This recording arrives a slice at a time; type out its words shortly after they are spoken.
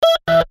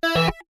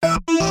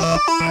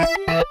Hello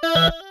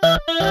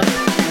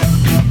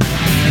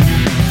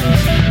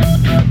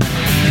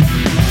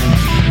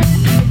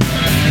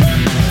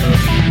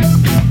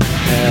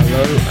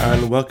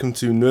and welcome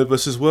to Nerd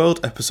vs. World,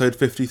 episode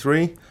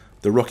 53,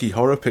 The Rocky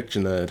Horror Picture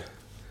Nerd.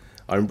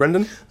 I'm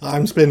Brendan.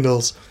 I'm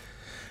Spindles.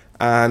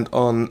 And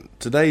on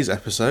today's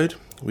episode,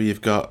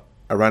 we've got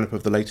a roundup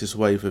of the latest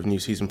wave of new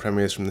season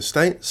premieres from the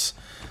States,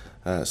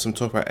 some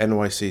talk about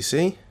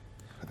NYCC,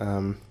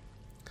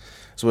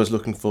 as well as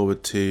looking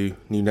forward to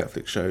new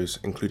Netflix shows,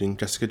 including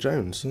Jessica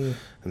Jones.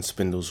 And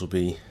Spindles will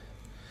be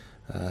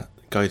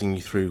guiding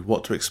you through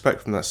what to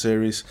expect from that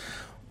series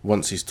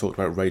once he's talked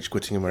about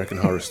rage-quitting American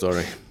Horror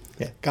Story.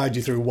 Yeah, guide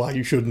you through why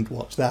you shouldn't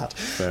watch that.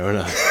 Fair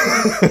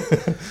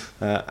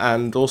enough.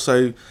 And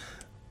also,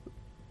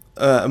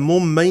 a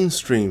more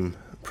mainstream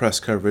press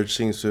coverage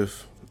seems to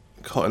have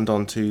cottoned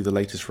on to the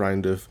latest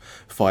round of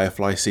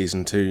Firefly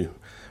Season 2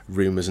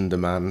 rumours and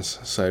demands.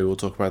 So we'll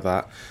talk about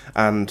that.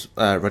 And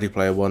Ready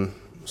Player One,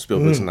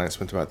 Spielberg's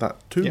announcement about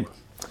that too. Yeah.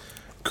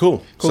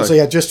 Cool. So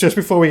yeah, just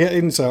before we get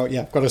in, so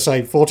yeah, I've got to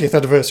say, 40th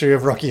anniversary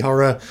of Rocky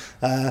Horror.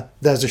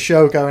 There's a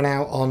show going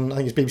out on, I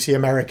think it's BBC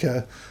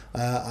America,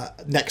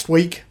 next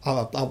week.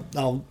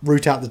 I'll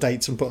root out the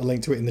dates and put a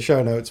link to it in the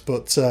show notes,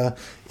 but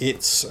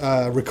it's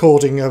a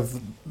recording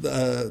of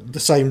the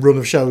same run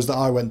of shows that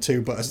I went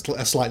to, but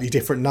a slightly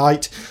different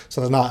night.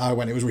 So the night I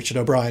went, it was Richard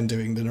O'Brien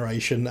doing the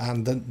narration,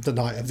 and the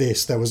night of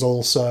this, there was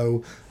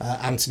also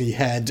Anthony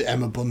Head,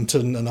 Emma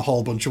Bunton, and a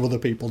whole bunch of other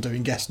people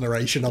doing guest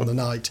narration on the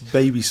night.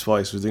 Baby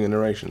Spice was doing a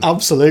narration?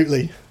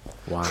 Absolutely.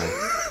 Wow.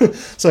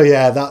 So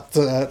yeah,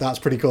 that's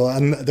pretty cool.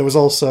 And there was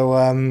also,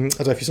 I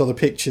don't know if you saw the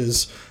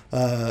pictures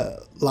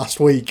last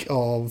week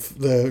of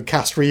the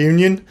cast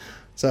reunion.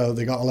 So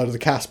they got a load of the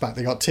cast back.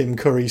 They got Tim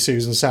Curry,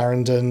 Susan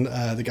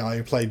Sarandon, the guy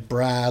who played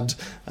Brad,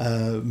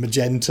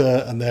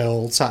 Magenta, and they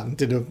all sat and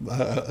did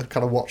a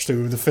kind of watch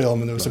through the film,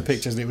 and there were some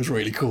pictures, and it was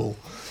really cool.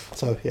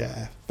 So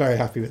yeah, very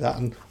happy with that,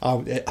 and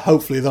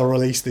hopefully they'll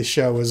release this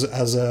show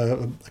as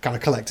a kind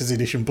of collector's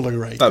edition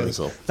Blu-ray. That'd be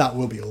cool. That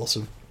will be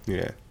awesome.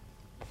 Yeah.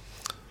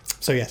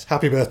 So yes,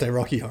 happy birthday,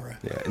 Rocky Horror.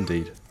 Yeah,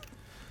 indeed.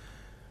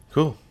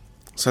 Cool.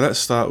 So let's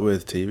start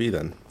with TV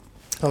then.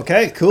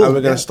 Okay, cool. And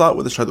we're going to start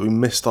with the show that we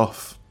missed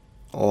off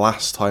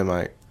last time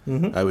out,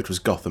 which was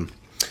Gotham.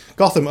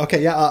 Gotham,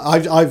 okay, yeah,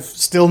 I've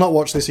still not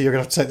watched this, so you're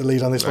going to have to take the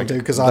lead on this one too,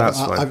 because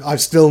I've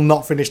still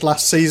not finished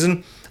last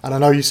season, and I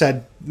know you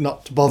said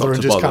not to bother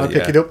and just kind of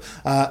pick it up,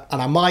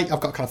 and I've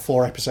got kind of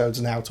 4 episodes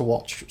now to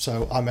watch,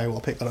 so I may well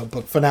pick that up,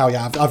 but for now,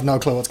 yeah, I've no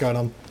clue what's going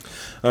on.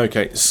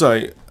 Okay,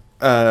 so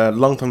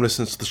long-time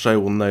listeners to the show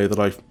will know that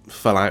I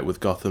fell out with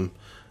Gotham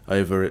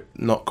over it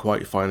not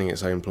quite finding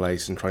its own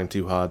place and trying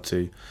too hard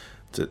to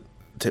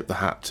tip the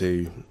hat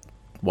to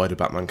wider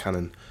Batman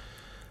canon.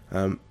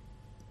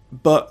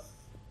 But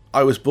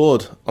I was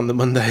bored on the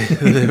Monday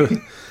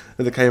that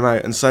it came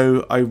out, and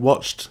so I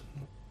watched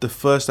the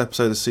first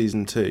episode of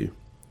Season 2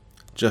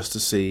 just to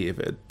see if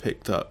it had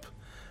picked up,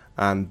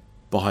 and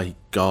by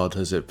God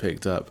has it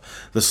picked up.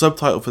 The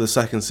subtitle for the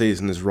second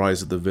season is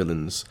Rise of the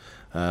Villains.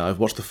 I've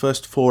watched the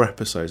first 4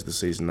 episodes of the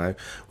season now,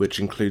 which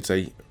includes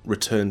a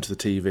return to the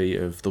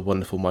TV of the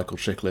wonderful Michael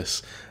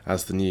Chiklis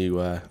as the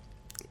new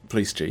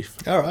police chief.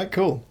 All right,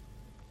 cool.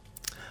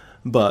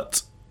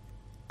 But,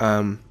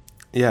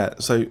 yeah,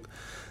 so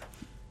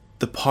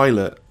the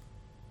pilot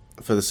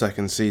for the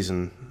second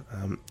season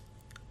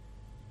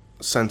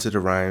centred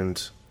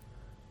around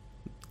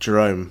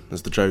Jerome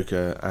as the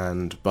Joker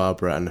and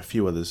Barbara and a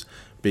few others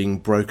being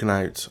broken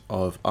out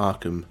of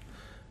Arkham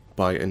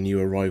by a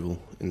new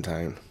arrival in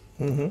town.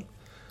 A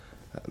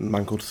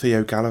man called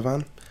Theo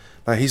Galavan.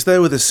 Now, he's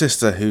there with his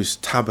sister, who's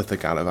Tabitha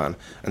Galavan,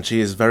 and she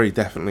is very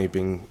definitely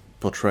being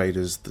portrayed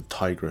as the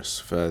Tigress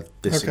for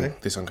this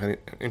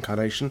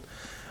incarnation.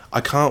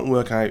 I can't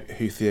work out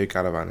who Theo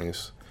Galavan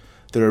is.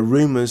 There are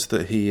rumours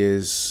that he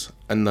is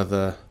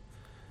another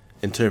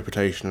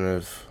interpretation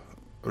of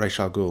Ra's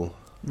al Ghul.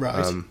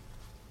 Right.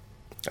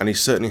 And he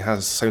certainly has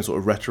the same sort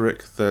of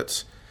rhetoric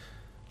that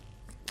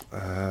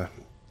Liam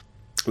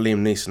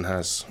Neeson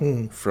has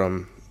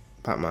from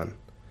Batman.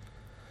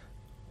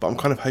 But I'm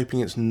kind of hoping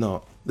it's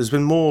not. There's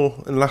been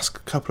more in the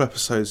last couple of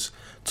episodes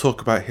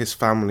talk about his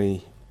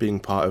family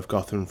being part of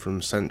Gotham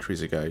from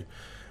centuries ago,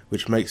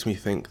 which makes me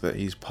think that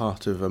he's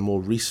part of a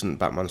more recent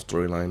Batman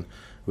storyline,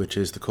 which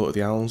is the Court of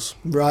the Owls.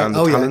 Right. And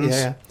the Talons.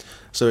 Yeah.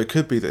 So it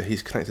could be that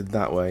he's connected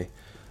that way.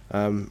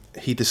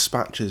 He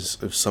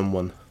dispatches of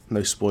someone.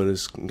 No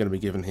spoilers going to be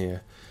given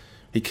here.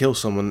 He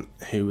kills someone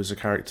who was a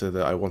character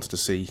that I wanted to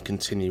see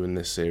continue in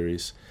this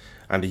series,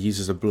 and he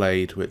uses a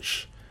blade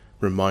which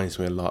reminds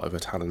me a lot of a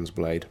Talon's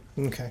blade.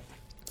 Okay.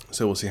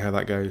 So we'll see how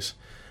that goes.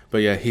 But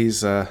yeah,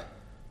 he's the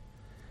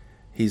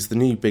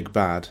new big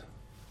bad,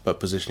 but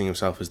positioning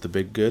himself as the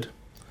big good.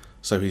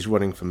 So he's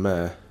running for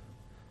mayor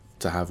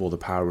to have all the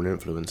power and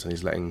influence, and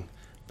he's letting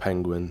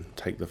Penguin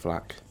take the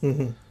flak.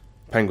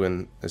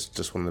 Penguin is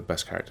just one of the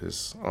best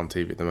characters on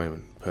TV at the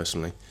moment,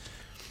 personally.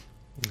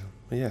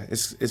 But yeah,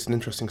 it's an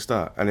interesting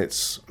start, and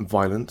it's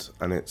violent,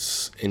 and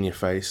it's in your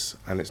face,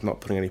 and it's not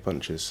pulling any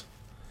punches.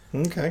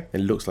 Okay.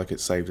 It looks like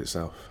it saved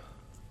itself.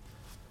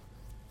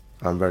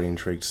 I'm very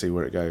intrigued to see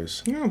where it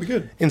goes. Yeah, it'll be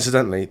good.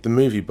 Incidentally, the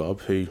movie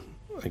Bob, who,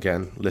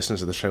 again,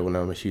 listeners of the show will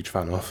know I'm a huge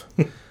fan of,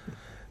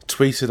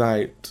 tweeted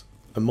out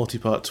a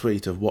multi-part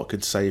tweet of what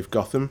could save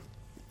Gotham,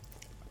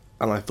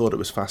 and I thought it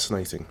was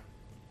fascinating.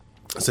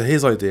 So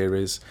his idea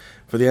is,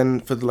 for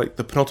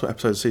the penultimate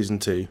episode of season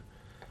 2,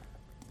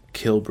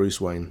 kill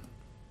Bruce Wayne.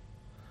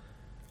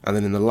 And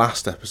then in the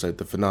last episode,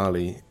 the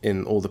finale,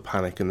 in all the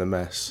panic and the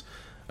mess,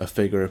 a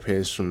figure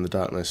appears from the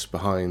darkness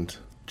behind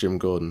Jim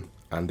Gordon,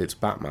 and it's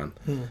Batman.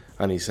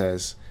 And he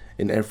says,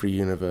 in every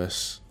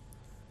universe,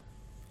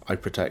 I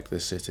protect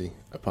this city,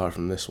 apart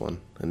from this one.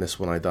 In this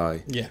one, I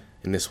die. Yeah.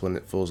 In this one,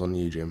 it falls on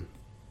you, Jim.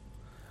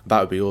 That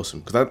would be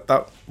awesome. Because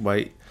that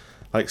way,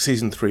 like,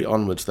 season 3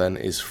 onwards then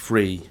is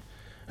free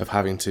of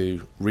having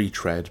to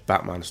retread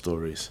Batman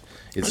stories.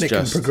 And it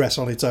can progress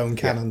on its own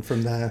canon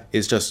from there.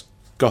 It's just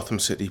Gotham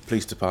City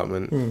Police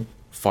Department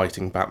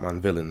fighting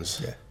Batman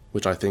villains,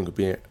 which I think would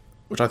be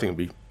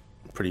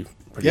pretty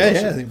awesome. Yeah, I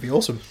think it'd be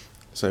awesome.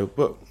 So,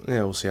 but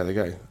yeah, we'll see how they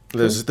go.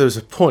 There's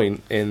a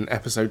point in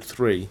episode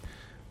 3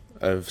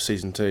 of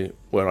season 2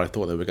 where I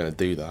thought they were going to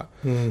do that.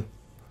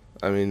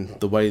 I mean,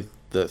 the way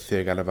that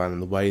Theo Galavan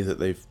and the way that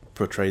they've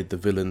portrayed the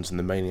villains and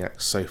the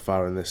maniacs so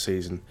far in this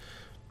season,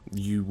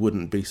 you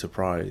wouldn't be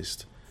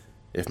surprised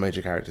if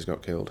major characters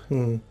got killed.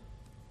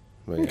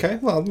 But, yeah. Okay,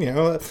 well, you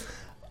know,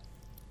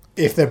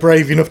 if they're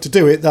brave enough to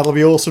do it, that'll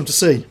be awesome to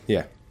see.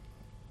 Yeah.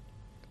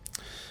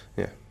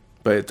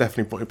 But it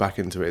definitely brought me back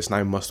into it. It's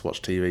now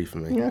must-watch TV for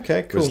me. Yeah,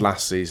 okay, cool. Whereas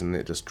last season,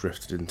 it just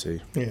drifted into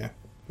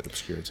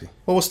obscurity.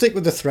 Well, we'll stick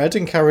with the thread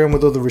and carry on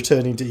with other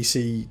returning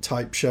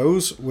DC-type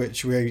shows,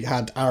 which we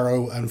had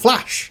Arrow and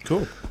Flash.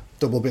 Cool.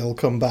 Double bill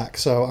come back.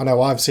 So I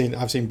know I've seen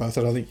both.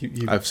 I don't think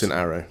you've I've seen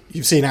Arrow.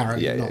 You've seen Arrow,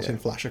 not seen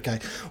Flash. Okay.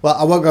 Well,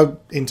 I won't go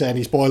into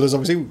any spoilers,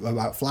 obviously,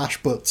 about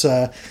Flash, but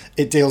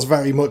it deals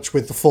very much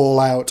with the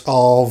fallout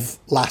of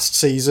last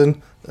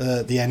season,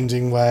 the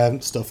ending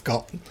where stuff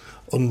got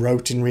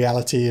unwrote in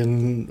reality,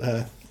 and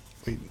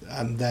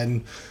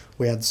then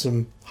we had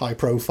some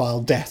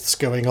high-profile deaths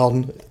going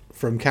on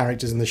from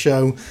characters in the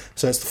show.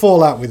 So it's the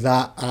fallout with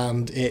that,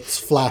 and it's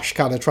Flash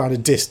kind of trying to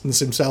distance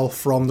himself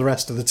from the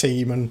rest of the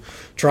team and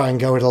try and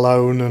go it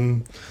alone.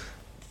 And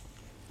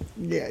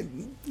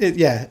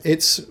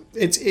it's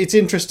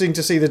interesting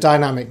to see the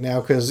dynamic now,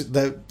 because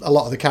a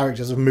lot of the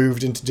characters have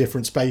moved into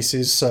different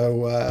spaces.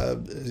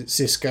 So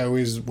Cisco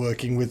is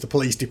working with the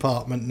police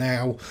department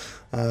now,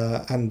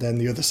 and then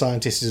the other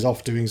scientist is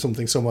off doing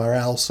something somewhere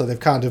else. So they've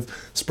kind of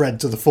spread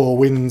to the four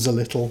winds a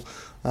little.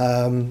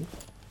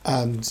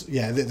 And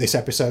yeah, this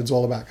episode's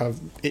all about kind of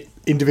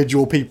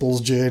individual people's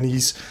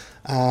journeys,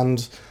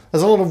 and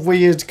there's a lot of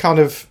weird kind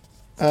of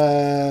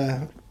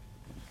I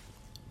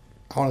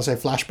want to say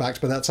flashbacks,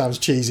 but that sounds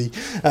cheesy.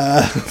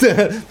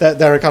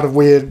 There are kind of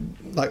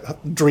weird, like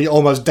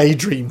almost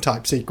daydream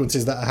type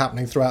sequences that are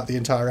happening throughout the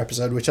entire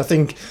episode, which I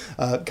think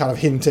kind of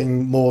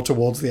hinting more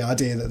towards the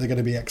idea that they're going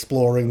to be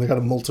exploring the kind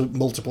of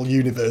multiple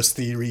universe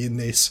theory in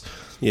this.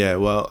 Yeah,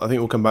 well, I think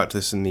we'll come back to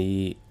this in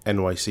the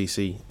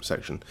NYCC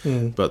section,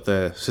 but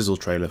the sizzle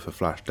trailer for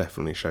Flash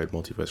definitely showed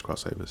multiverse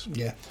crossovers.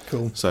 Yeah,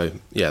 cool. So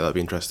yeah, that'd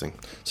be interesting.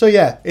 So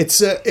yeah,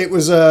 it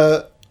was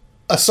a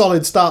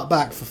solid start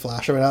back for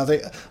Flash. I mean, I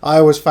think I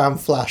always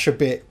found Flash a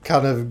bit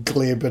kind of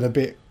glib and a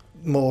bit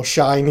more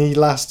shiny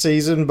last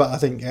season, but I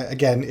think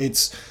again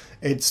it's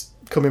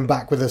coming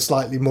back with a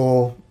slightly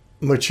more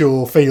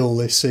mature feel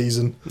this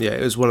season. Yeah,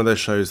 it was one of those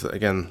shows that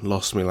again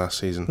lost me last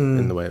season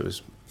in the way it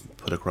was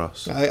put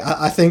across.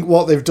 I think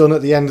what they've done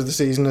at the end of the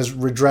season has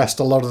redressed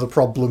a lot of the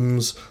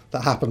problems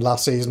that happened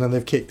last season, and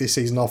they've kicked this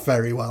season off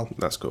very well.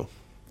 That's cool.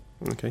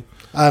 Okay.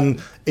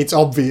 And it's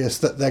obvious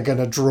that they're going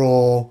to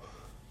draw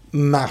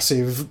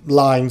massive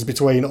lines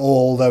between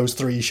all those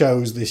three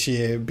shows this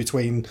year,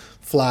 between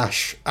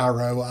Flash,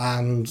 Arrow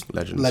and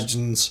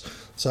Legends.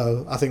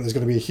 So I think there's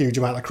going to be a huge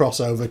amount of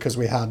crossover, because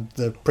we had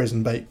the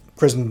Prison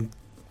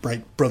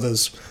Break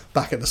brothers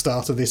back at the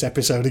start of this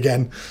episode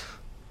again,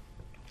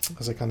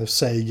 as a kind of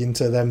seg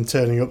into them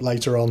turning up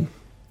later on.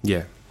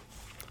 Yeah.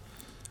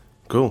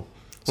 Cool.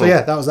 So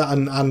yeah, that was that,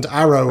 and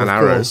Arrow, of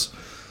course.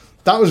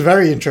 That was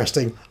very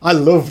interesting. I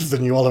loved the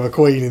new Oliver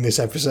Queen in this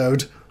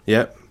episode.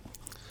 Yep.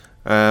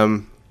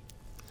 I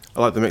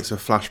like the mix of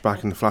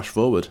flashback and flash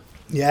forward.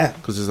 Yeah.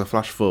 Because there's a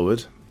flash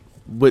forward,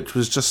 which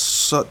was just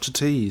such a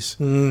tease.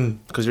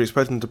 Because you're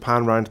expecting to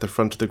pan round to the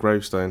front of the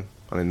gravestone,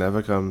 and it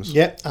never comes.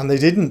 Yep, and they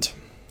didn't.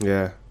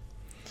 Yeah.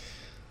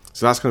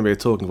 So that's going to be a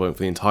talking point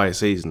for the entire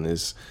season,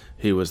 is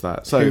who was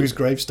that? So whose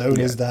gravestone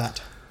is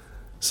that?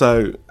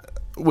 So,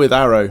 with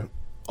Arrow,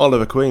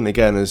 Oliver Queen,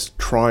 again, is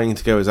trying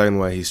to go his own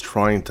way. He's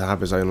trying to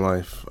have his own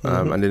life.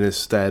 And in his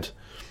stead,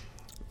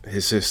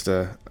 his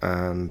sister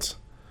and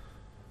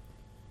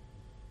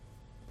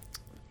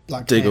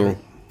Diggle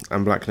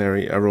and Black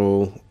Canary are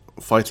all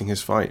fighting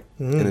his fight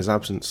in his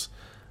absence.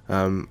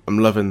 I'm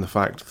loving the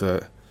fact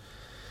that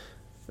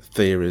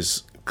Thea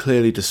is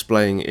clearly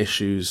displaying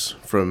issues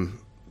from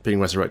being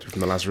resurrected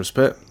from the Lazarus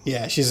pit.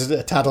 Yeah, she's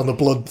a tad on the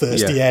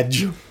bloodthirsty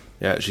edge.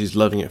 Yeah, she's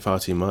loving it far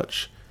too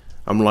much.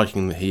 I'm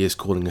liking that he is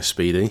calling her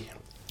Speedy.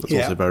 That's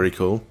also very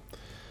cool.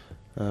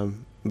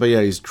 But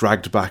yeah, he's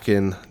dragged back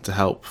in to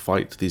help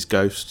fight these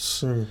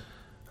ghosts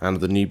and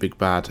the new big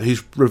bad,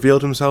 who's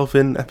revealed himself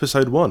in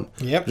episode 1.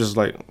 Yep. Which is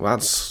like,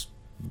 that's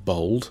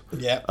bold.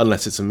 Yeah.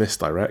 Unless it's a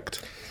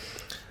misdirect.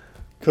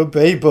 Could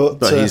be, but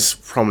he's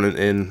prominent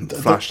in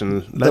Flash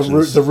and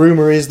Legends. The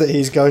rumour is that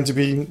he's going to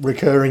be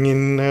recurring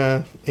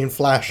in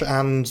Flash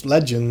and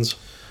Legends.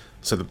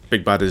 So the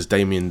big bad is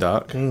Damien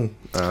Dark.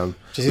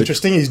 Which is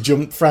interesting. He's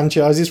jumped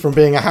franchises from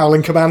being a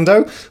Howling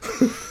Commando.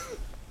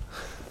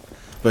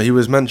 But he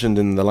was mentioned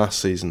in the last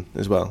season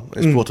as well.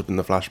 He's brought up in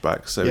the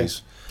flashback, so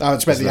he's... I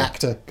expect the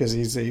actor, because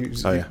he's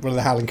one of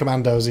the Howling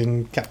Commandos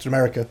in Captain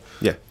America.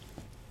 Yeah.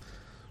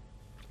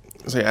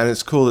 So and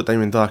it's cool that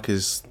Damien Dark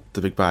is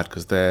the big bad,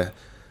 because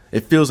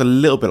it feels a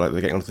little bit like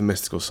they're getting onto the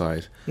mystical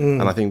side.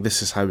 And I think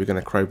this is how we're going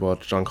to crowbar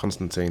John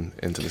Constantine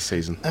into the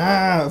season.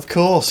 Of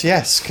course,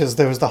 yes, because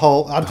there was the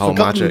whole...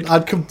 magic.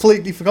 I'd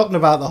completely forgotten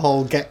about the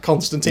whole get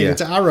Constantine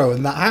into Arrow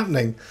and that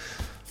happening.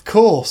 Of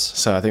course.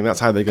 So I think that's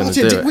how they're going to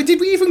do it. Did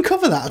we even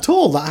cover that at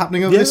all, that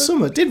happening over this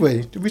summer? Did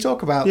we? Did we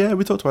talk about... Yeah,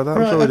 we talked about that.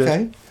 Right, I'm sure we okay.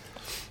 did.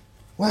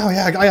 Wow,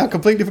 yeah, I had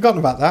completely forgotten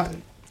about that.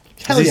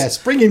 Hell yes,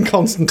 bring in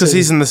Constantine. Because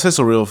he's in the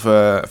sizzle reel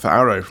for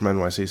Arrow from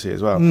NYCC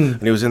as well.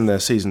 And he was in their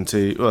season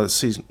 4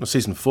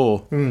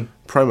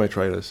 promo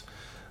trailers.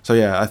 So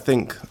yeah, I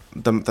think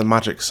the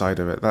magic side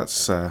of it,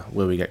 that's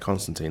where we get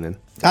Constantine in.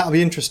 That'll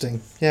be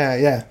interesting.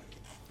 Yeah.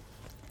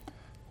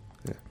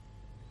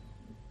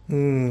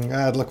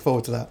 I'd look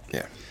forward to that.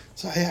 Yeah.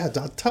 So yeah,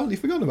 I'd totally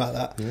forgotten about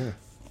that.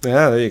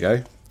 Yeah, there you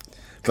go.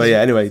 But yeah,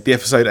 anyway, the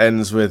episode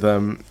ends with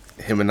him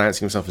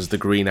announcing himself as the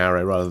Green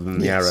Arrow rather than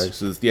the Arrow.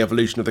 So there's the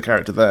evolution of the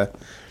character there.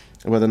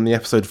 And then the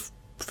episode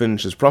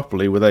finishes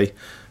properly with a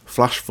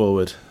flash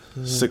forward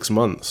 6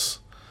 months.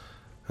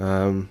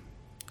 Where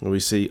we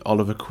see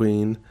Oliver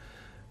Queen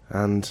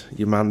and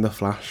your man the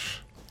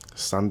Flash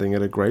standing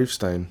at a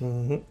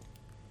gravestone.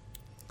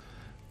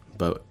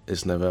 But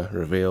it's never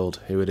revealed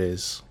who it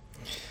is.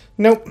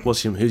 Nope.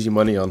 Who's your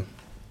money on?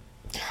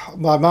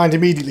 My mind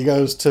immediately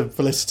goes to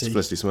Felicity. It's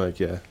Felicity Smoke,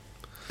 yeah.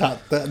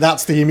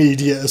 That's the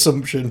immediate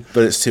assumption.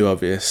 But it's too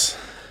obvious.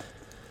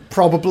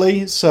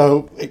 Probably.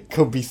 So it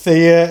could be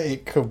Thea.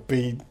 It could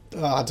be...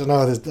 I don't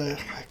know. It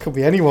could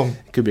be anyone.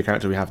 It could be a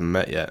character we haven't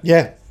met yet.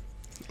 Yeah.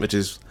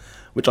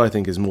 Which I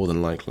think is more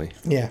than likely.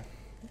 Yeah.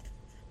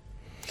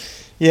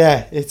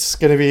 Yeah, it's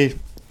going to be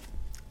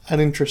an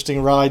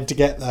interesting ride to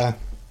get there.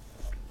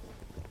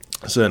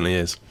 It certainly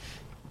is.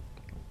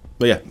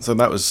 But yeah, so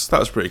that was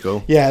pretty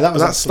cool. Yeah,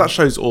 that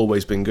show's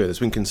always been good. It's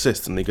been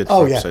consistently good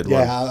for episode 1.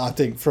 Yeah, I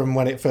think from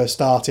when it first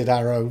started,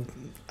 Arrow,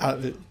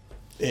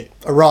 it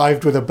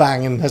arrived with a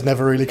bang and has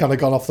never really kind of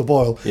gone off the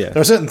boil. Yeah.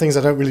 There are certain things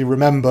I don't really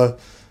remember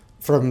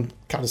from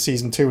kind of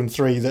season 2 and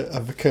 3 that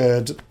have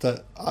occurred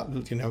that,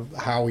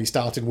 how he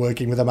started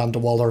working with Amanda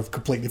Waller. I've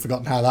completely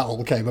forgotten how that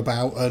all came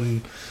about,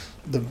 and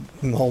the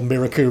whole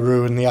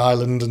Mirakuru and the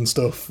island and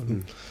stuff.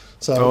 And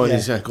so,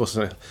 of course,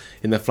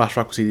 in the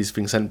flashback, we see these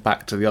things sent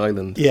back to the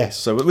island. Yes.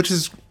 So, which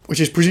is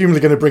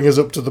presumably going to bring us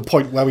up to the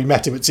point where we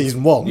met him at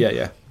season 1.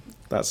 Yeah.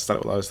 That's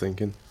what I was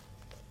thinking.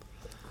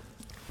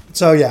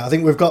 So, yeah, I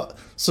think we've got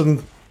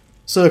some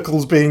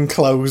circles being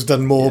closed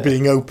and more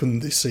being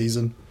opened this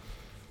season.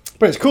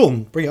 But it's cool.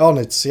 Bring it on.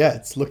 It's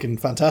looking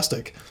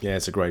fantastic. Yeah,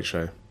 it's a great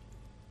show.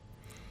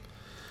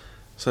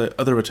 So,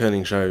 other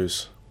returning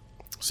shows.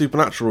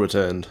 Supernatural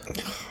returned.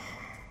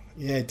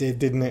 Yeah, it did,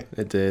 didn't it?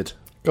 It did.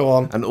 Go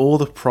on. And all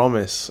the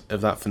promise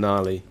of that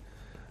finale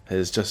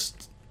has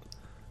just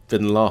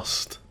been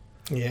lost.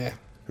 Yeah.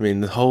 I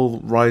mean, the whole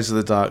Rise of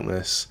the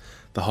Darkness,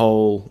 the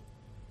whole,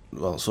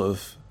 sort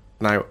of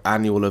now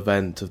annual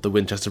event of the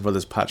Winchester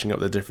brothers patching up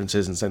their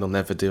differences and saying they'll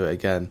never do it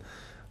again.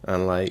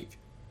 And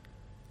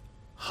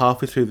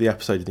halfway through the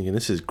episode, you're thinking,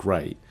 this is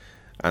great.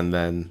 And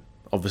then,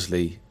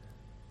 obviously,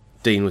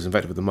 Dean was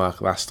infected with the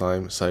mark last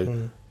time,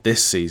 so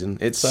this season,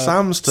 it's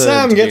Sam's turn.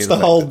 Sam gets to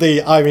hold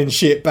the I'm in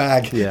shit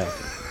bag. Yeah.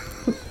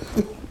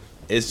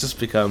 It's just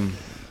become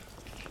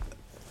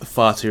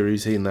far too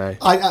routine now.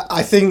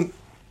 I think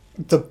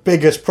the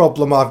biggest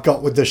problem I've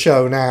got with the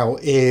show now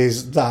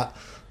is that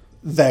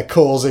they're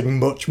causing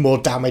much more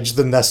damage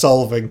than they're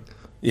solving.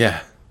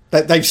 Yeah.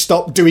 They've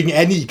stopped doing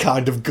any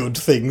kind of good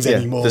things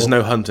anymore. There's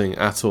no hunting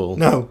at all.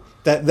 No.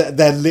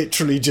 They're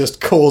literally just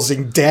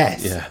causing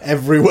death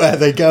everywhere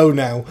they go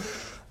now.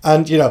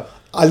 And,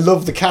 I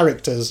love the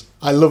characters.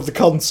 I love the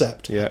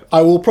concept. Yeah.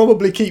 I will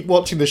probably keep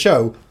watching the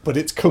show, but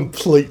it's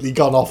completely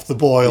gone off the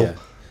boil.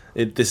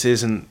 Yeah. This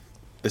isn't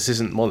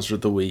Monster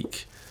of the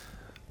Week,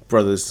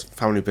 Brothers,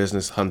 Family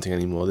Business, hunting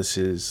anymore. This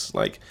is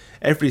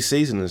every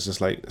season is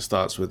just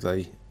starts with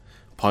a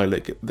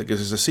pilot that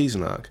gives us a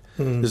season arc.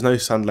 There's no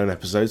standalone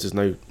episodes. There's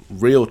no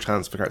real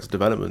chance for character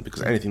development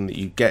because anything that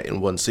you get in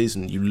one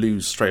season, you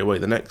lose straight away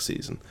the next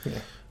season.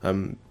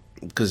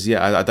 Because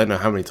I don't know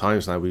how many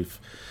times now we've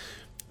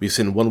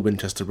seen one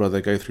Winchester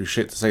brother go through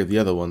shit to save the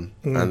other one,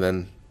 and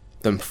then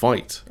them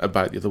fight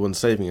about the other one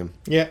saving him.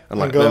 Yeah,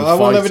 and go, I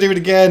will never do it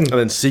again.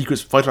 And then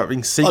fight about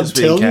being secrets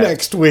until being kept.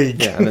 Next week.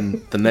 Yeah, and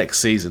then the next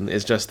season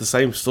is just the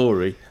same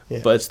story,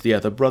 but it's the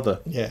other brother.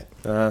 Yeah.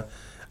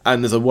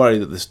 And there's a worry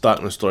that this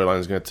Darkness storyline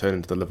is going to turn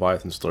into the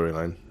Leviathan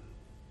storyline.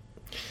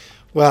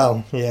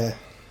 Well, yeah.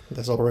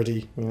 There's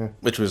already,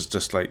 Which was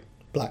just like...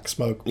 black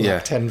smoke,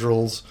 black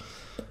tendrils.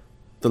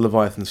 The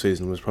Leviathan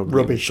season was probably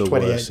rubbish the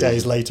 28 worst days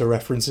season. later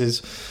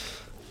references.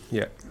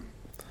 Yeah.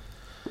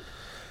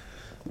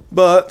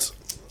 But...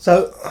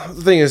 So...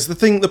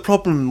 The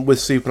problem with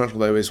Supernatural,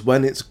 though, is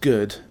when it's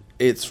good,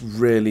 it's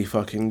really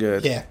fucking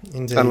good. Yeah,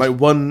 indeed. And like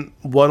one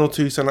or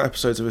two standout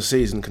episodes of a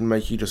season can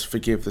make you just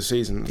forgive the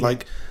season. Yeah.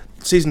 Like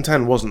season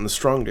 10 wasn't the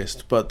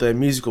strongest, but the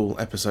musical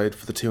episode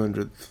for the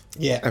 200th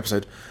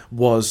episode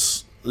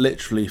was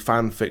literally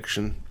fan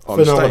fiction on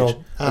phenomenal.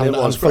 stage.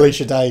 And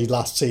Felicia Day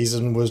last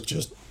season was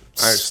just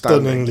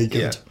stunningly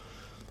good.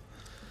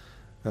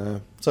 Yeah.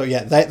 So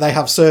yeah, they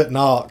have certain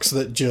arcs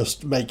that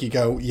just make you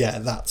go, yeah,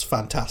 that's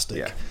fantastic.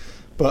 Yeah.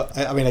 But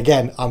I mean,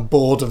 again, I'm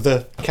bored of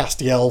the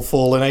Castiel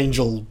Fallen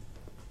Angel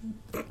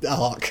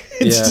arc.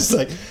 It's just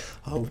like,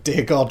 oh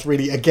dear God,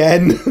 really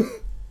again?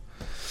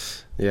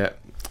 Yeah.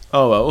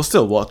 Oh well, we'll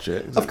still watch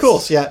it. Of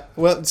course, yeah.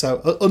 Well,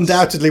 so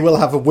undoubtedly we'll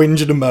have a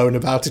whinge and a moan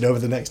about it over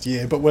the next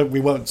year, but we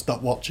won't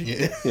stop watching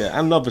it. Yeah,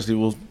 and obviously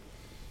we'll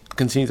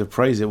continue to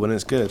praise it when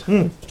it's good.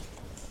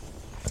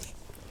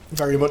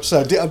 Very much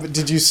so.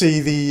 Did you see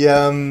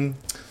the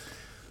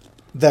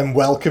them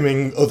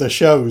welcoming other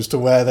shows to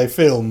where they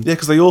film? Yeah,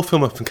 because they all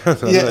film up in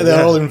Canada. Yeah,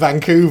 they're all in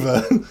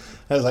Vancouver.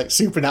 It was like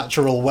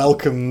Supernatural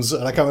welcomes,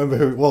 and I can't remember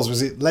who it was.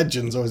 Was it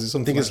Legends or was it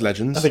something? I think it's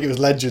Legends. I think it was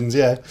Legends,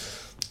 yeah.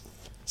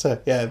 So,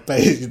 yeah,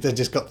 they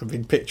just got the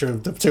big picture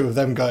of the two of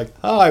them going,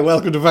 "Hi,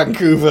 welcome to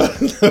Vancouver,"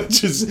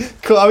 which is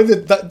cool. I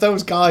mean,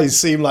 those guys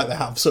seem like they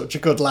have such a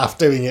good laugh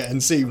doing it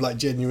and seem like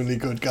genuinely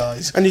good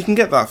guys. And you can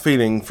get that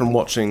feeling from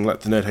watching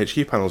like the Nerd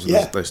HQ panels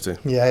with those two.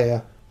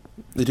 Yeah.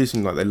 They do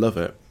seem like they love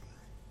it.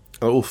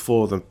 All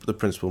four of the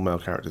principal male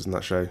characters in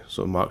that show,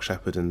 sort of Mark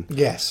Sheppard and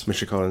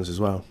Misha Collins as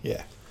well.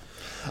 Yeah.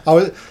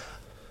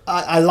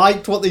 I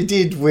liked what they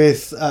did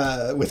with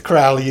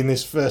Crowley in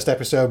this first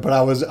episode, but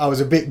I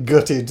was a bit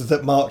gutted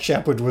that Mark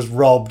Sheppard was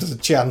robbed the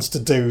chance to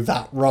do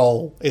that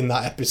role in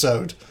that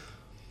episode,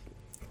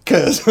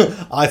 because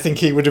I think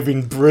he would have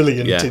been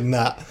brilliant in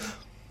that.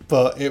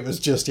 But it was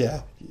just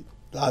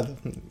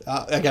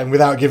again,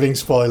 without giving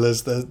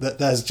spoilers,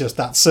 there's just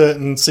that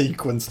certain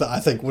sequence that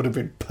I think would have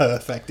been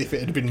perfect if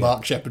it had been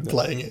Mark Sheppard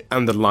playing it,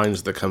 and the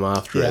lines that come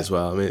after it as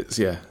well. I mean, it's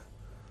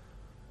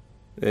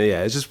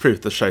it's just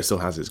proof the show still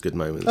has its good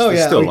moments. Oh,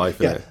 There's still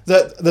life in it.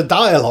 The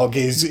dialogue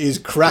is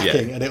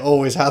cracking, and it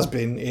always has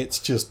been. It's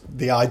just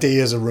the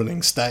ideas are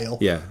running stale.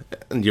 Yeah,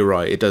 and you're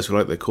right. It does feel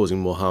like they're causing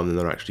more harm than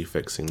they're actually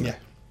fixing. Yeah.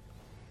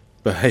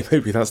 But hey,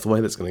 maybe that's the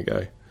way that's going to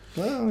go.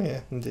 Well,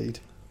 yeah, indeed.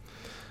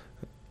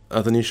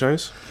 Other new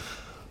shows?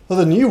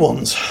 Other new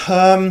ones.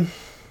 Trying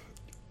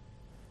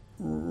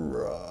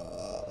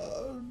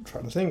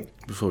to think.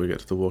 Before we get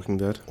to The Walking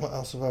Dead. What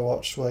else have I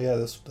watched? Well, yeah,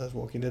 there's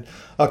Walking Dead.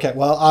 Okay,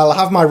 well, I'll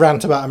have my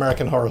rant about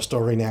American Horror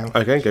Story now.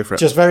 Okay, go for it.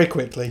 Just very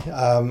quickly.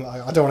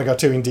 I don't want to go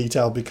too in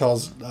detail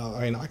because,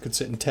 I could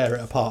sit and tear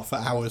it apart for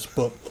hours,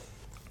 but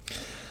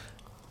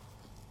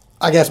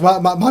I guess my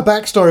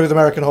backstory with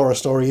American Horror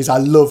Story is I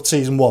loved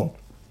season 1.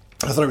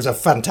 I thought it was a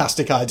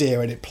fantastic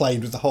idea, and it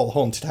played with the whole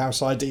haunted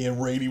house idea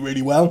really,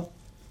 really well,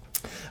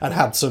 and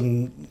had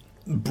some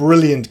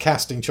brilliant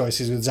casting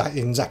choices in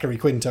Zachary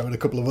Quinto and a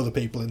couple of other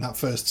people in that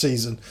first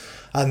season,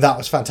 and that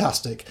was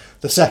fantastic.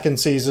 The second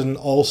season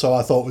also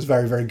I thought was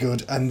very, very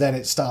good, and then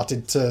it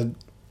started to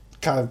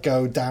kind of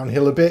go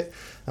downhill a bit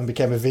and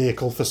became a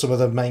vehicle for some of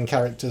the main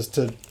characters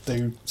to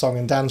do song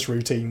and dance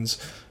routines,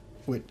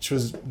 which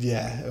was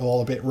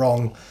all a bit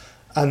wrong.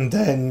 And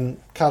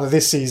then kind of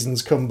this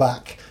season's come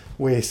back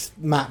with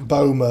Matt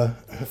Bomer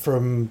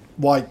from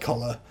White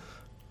Collar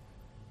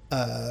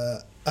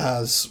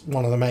as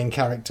one of the main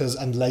characters,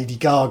 and Lady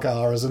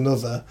Gaga as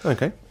another.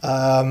 Okay.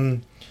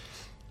 And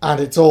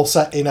it's all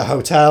set in a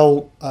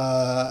hotel,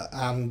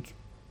 and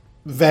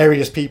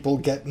various people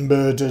get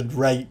murdered,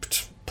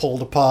 raped,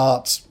 pulled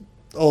apart,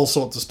 all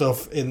sorts of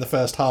stuff in the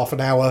first half an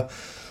hour,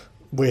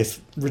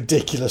 with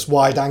ridiculous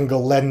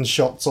wide-angle lens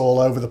shots all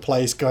over the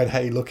place going,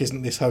 hey, look,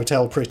 isn't this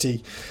hotel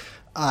pretty?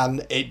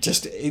 And it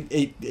just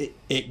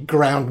it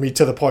ground me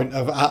to the point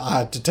of I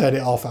had to turn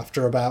it off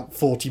after about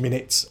 40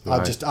 minutes.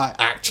 Right. I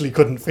actually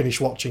couldn't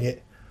finish watching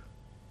it.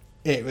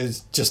 It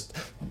was just,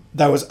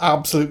 there was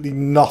absolutely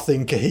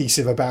nothing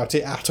cohesive about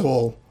it at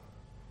all.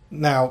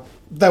 Now,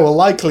 there will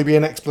likely be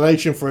an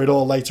explanation for it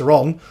all later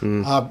on.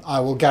 I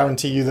will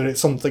guarantee you that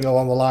it's something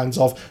along the lines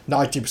of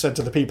 90%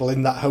 of the people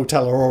in that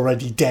hotel are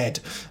already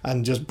dead,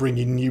 and just bring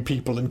in new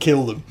people and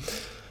kill them.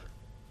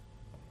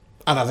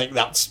 And I think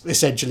that's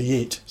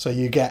essentially it. So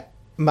you get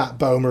Matt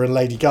Bomer and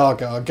Lady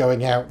Gaga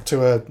going out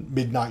to a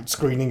midnight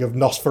screening of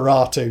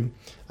Nosferatu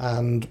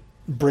and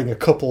bring a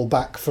couple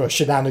back for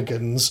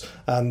shenanigans,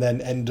 and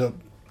then end up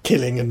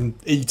killing and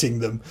eating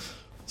them.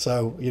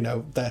 So,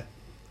 they're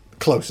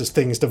closest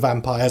things to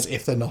vampires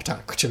if they're not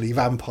actually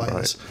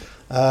vampires.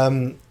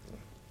 Right.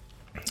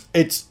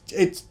 It's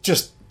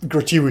just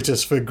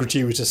gratuitous for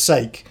gratuitous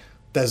sake.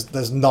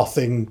 There's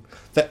nothing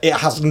that it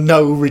has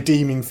no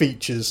redeeming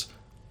features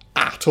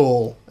at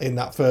all in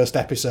that first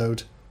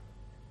episode.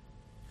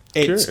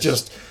 It's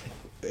Curious.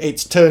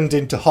 it's turned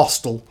into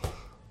Hostel.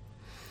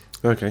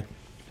 Okay.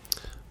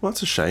 Well,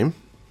 that's a shame.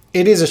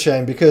 It is a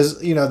shame because,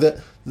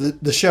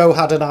 the show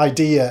had an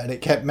idea and it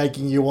kept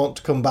making you want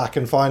to come back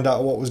and find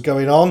out what was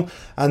going on.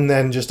 And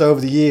then just over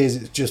the years,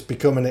 it's just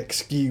become an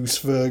excuse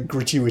for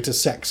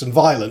gratuitous sex and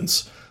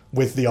violence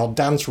with the odd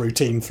dance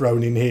routine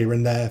thrown in here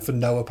and there for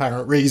no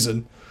apparent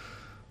reason.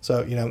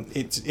 So,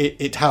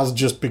 it has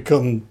just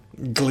become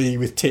Glee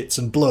with tits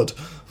and blood.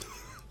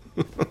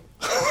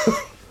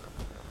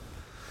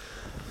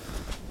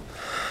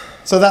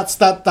 So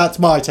that's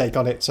my take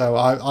on it. So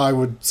I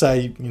would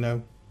say,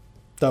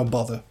 don't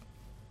bother.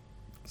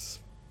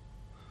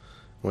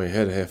 Well, you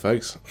heard it here,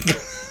 folks.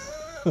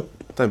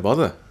 Don't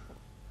bother.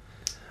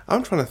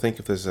 I'm trying to think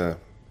if there's an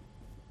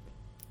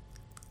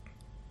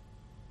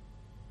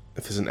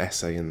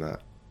essay in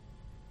that.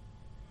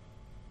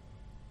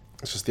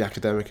 It's just the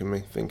academic in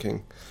me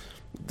thinking,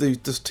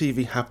 does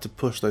TV have to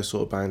push those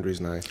sort of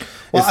boundaries now?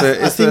 Well,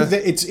 I think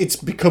that it's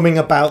becoming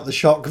about the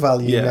shock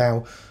value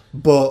now,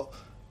 but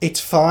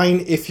it's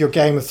fine if you're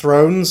Game of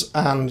Thrones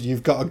and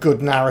you've got a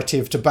good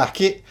narrative to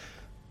back it,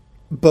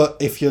 but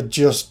if you're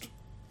just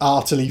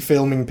artily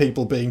filming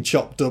people being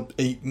chopped up,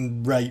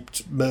 eaten,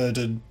 raped,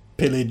 murdered,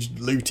 pillaged,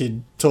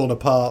 looted, torn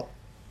apart,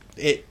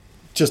 it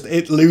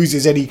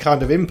loses any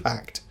kind of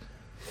impact.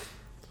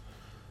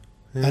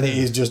 Yeah. And it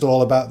is just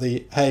all about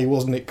the, hey,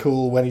 wasn't it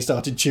cool when he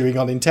started chewing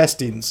on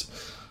intestines?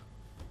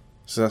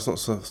 So that's not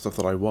stuff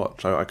that I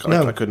watch. I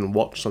couldn't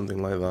watch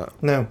something like that.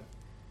 No.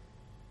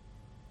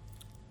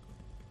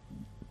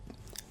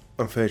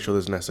 I'm fairly sure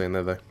there's an essay in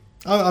there, though.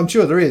 I'm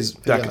sure there is.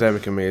 The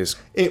academic in me is...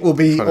 It will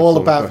be all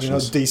about,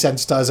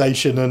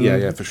 desensitisation and...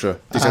 Yeah, for sure.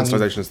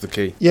 Desensitisation is the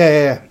key.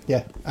 Yeah.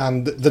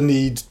 And the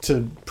need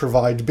to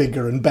provide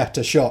bigger and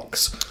better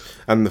shocks.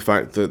 And the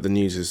fact that the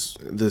news is...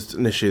 There's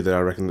an issue that I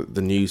reckon that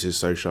the news is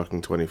so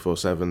shocking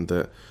 24/7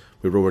 that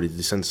we're already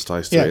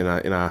desensitised to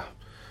it in our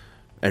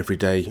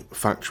everyday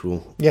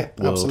factual world.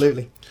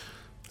 Absolutely.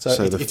 So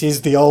it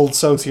is the old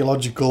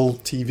sociological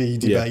TV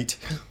debate.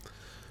 Yeah.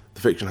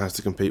 The fiction has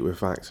to compete with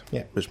fact.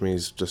 Yeah. Which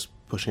means just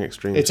pushing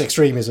extremes. It's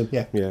extremism,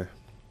 yeah. Yeah.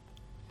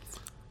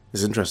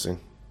 It's interesting.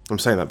 I'm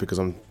saying that because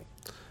I'm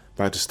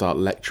about to start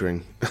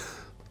lecturing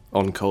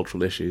on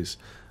cultural issues,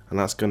 and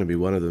that's going to be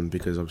one of them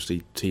because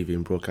obviously TV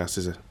and broadcast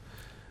is a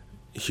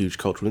huge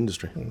cultural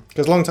industry.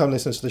 Because long-time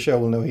listeners to the show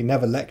will know he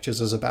never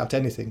lectures us about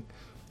anything.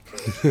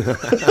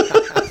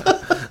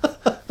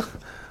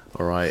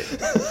 All right.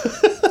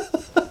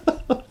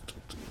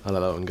 I'll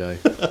let that one go.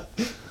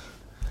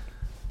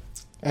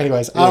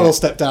 Anyways, I will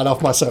step down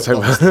off my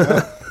soapbox.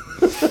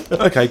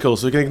 Okay, cool.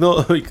 So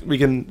we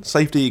can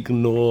safely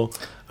ignore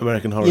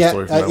American Horror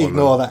Story from now on.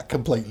 Ignore that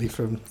completely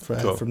from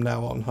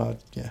now on. I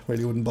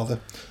really wouldn't bother.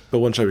 But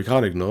one show we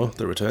can't ignore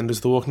that returned is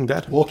The Walking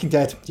Dead. Walking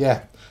Dead,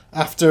 yeah.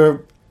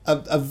 After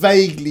a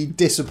vaguely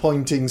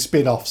disappointing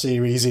spin-off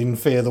series in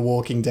Fear the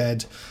Walking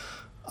Dead,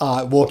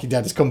 Walking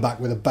Dead has come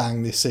back with a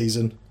bang this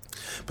season.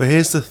 But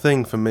here's the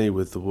thing for me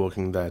with The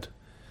Walking Dead.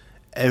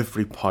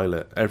 Every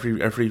pilot,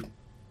 every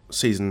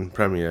season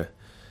premiere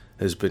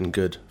has been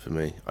good for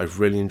me. I've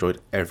really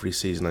enjoyed every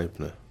season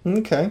opener.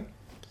 Okay.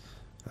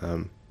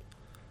 And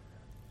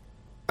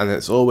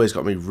it's always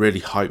got me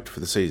really hyped for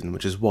the season,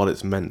 which is what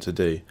it's meant to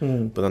do.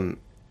 But then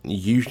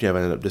usually I've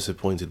ended up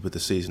disappointed with the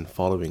season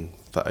following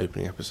that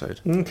opening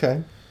episode.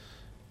 Okay.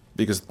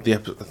 Because the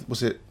episode...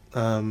 Was it...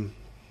 the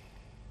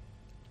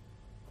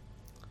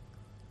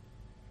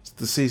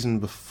season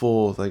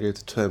before they go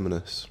to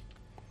Terminus.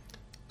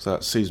 So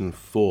that's season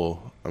 4,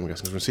 I'm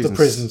guessing. From season the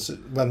prisons,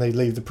 when they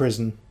leave the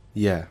prison.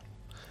 Yeah.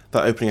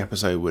 That opening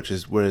episode,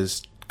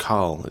 whereas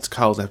Carl, it's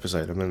Carl's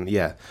episode. I mean,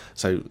 yeah.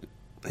 So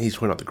he's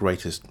probably not the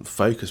greatest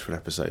focus for an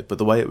episode, but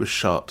the way it was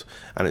shot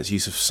and its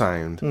use of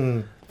sound,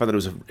 the fact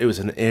that it was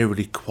an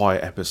eerily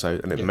quiet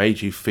episode and it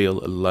made you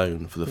feel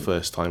alone for the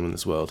first time in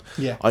this world.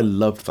 Yeah. I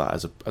loved that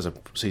as a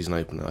season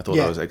opener. I thought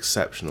that was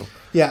exceptional.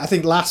 Yeah, I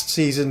think last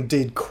season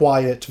did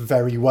quiet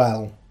very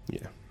well.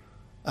 Yeah.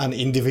 And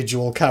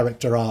individual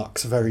character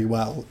arcs very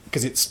well,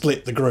 because it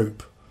split the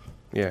group.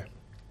 Yeah.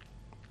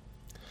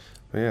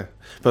 Yeah.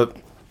 But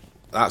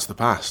that's the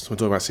past. We're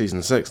talking about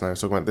season 6 now. We're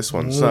talking about this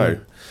one. So,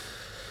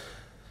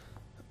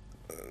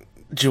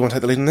 do you want to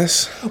take the lead in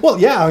this? Well,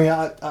 yeah. I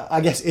mean,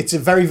 I guess it's a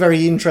very,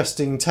 very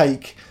interesting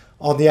take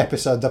on the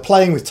episode. They're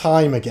playing with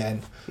time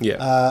again.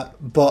 Yeah.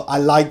 But I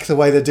like the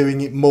way they're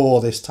doing it more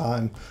this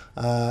time.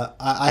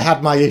 I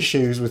had my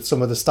issues with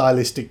some of the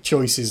stylistic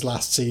choices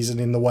last season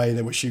in the way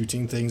they were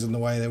shooting things and the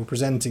way they were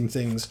presenting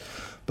things.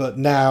 But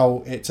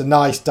now it's a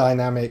nice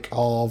dynamic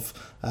of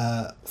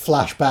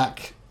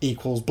flashback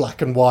equals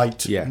black and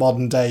white,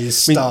 modern days,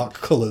 stark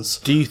colours.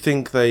 Do you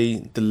think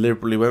they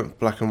deliberately went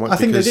black and white? I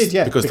think they did,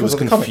 yeah. Because there was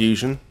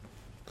confusion.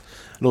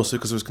 And also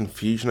because there was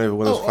confusion over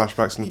one of those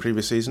flashbacks in the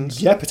previous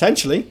seasons? Yeah,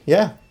 potentially,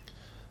 yeah.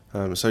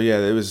 So yeah,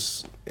 it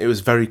was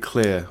very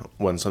clear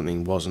when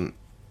something wasn't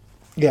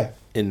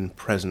in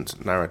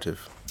present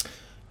narrative.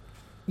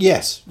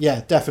 Yes,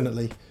 yeah,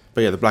 definitely.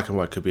 But yeah, the black and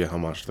white could be a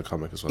homage to the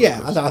comic as well.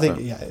 Yeah, I think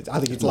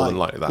it's more than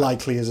likely that.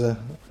 likely as a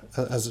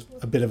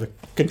bit of a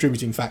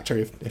contributing factor,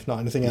 if not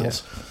anything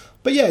else.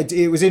 But yeah,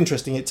 it was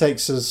interesting. It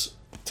takes us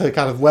to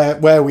kind of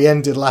where we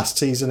ended last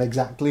season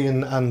exactly,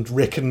 and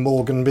Rick and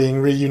Morgan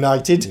being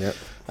reunited,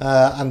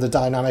 and the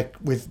dynamic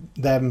with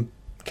them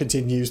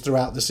continues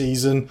throughout the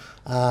season,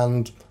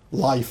 and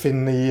life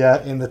in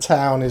the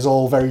town is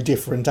all very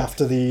different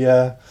after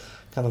the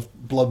kind of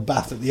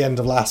bloodbath at the end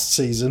of last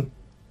season.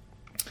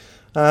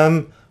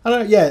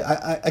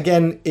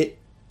 Again,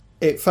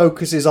 it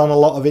focuses on a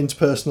lot of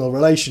interpersonal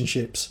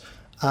relationships,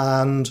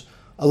 and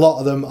a lot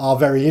of them are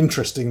very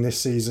interesting this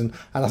season,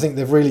 and I think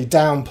they've really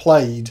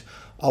downplayed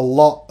a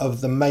lot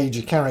of the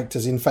major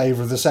characters in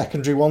favour of the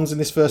secondary ones in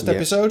this first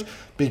episode,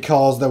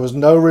 because there was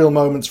no real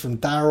moments from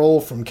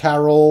Daryl, from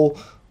Carol.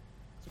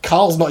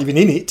 Carl's not even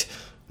in it.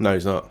 No,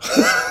 he's not.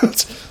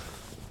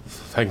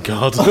 Thank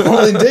God.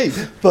 Well, indeed.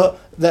 But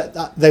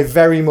they're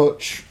very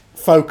much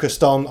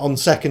focused on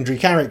secondary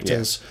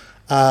characters.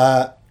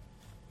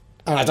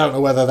 And I don't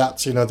know whether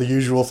that's, the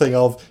usual thing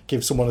of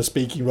give someone a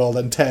speaking role,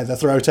 then tear their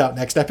throat out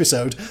next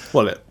episode.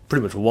 Well, it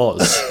pretty much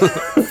was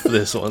for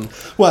this one.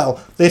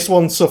 Well, this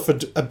one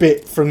suffered a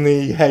bit from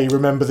the, hey,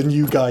 remember the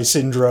new guy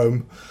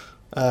syndrome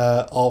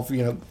of,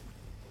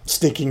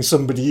 sticking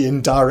somebody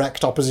in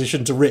direct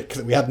opposition to Rick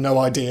that we had no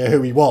idea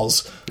who he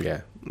was.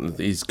 Yeah,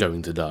 he's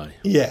going to die.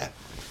 Yeah.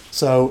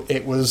 So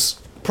it was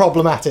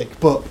problematic,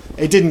 but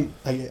it didn't...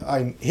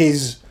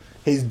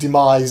 His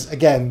demise,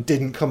 again,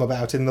 didn't come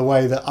about in the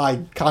way that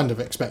I kind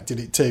of expected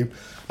it to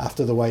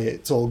after the way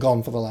it's all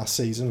gone for the last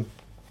season.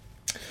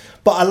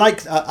 But I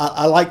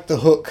like the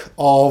hook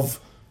of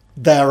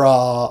there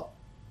are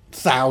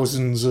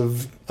thousands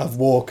of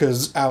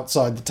walkers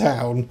outside the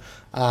town,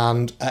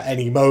 and at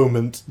any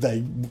moment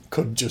they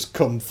could just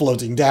come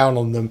flooding down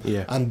on them,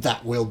 and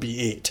that will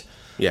be it.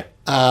 Yeah.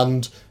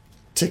 And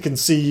to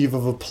conceive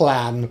of a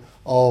plan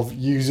of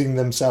using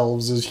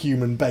themselves as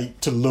human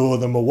bait to lure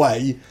them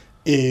away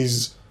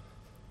is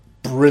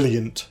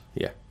brilliant.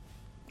 Yeah.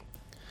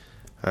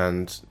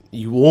 And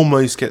you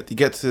almost get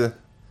to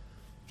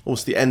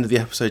almost the end of the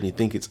episode and you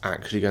think it's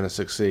actually going to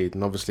succeed,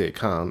 and obviously it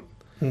can't.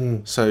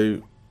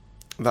 So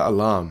that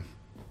alarm,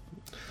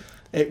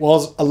 it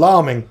was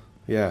alarming.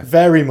 Yeah,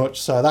 very much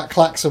so. That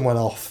klaxon went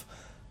off,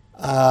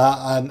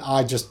 and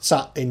I just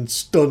sat in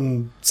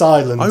stunned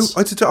silence.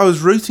 I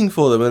was rooting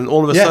for them, and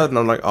all of a sudden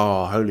I'm like,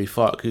 oh, holy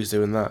fuck, who's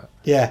doing that?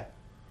 Yeah.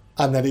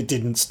 And then it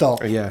didn't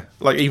stop. Yeah,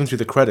 like even through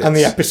the credits. And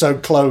the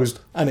episode closed,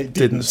 and it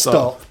didn't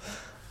stop.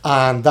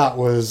 And that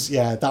was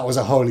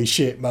a holy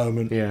shit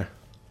moment. Yeah.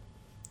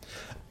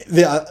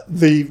 The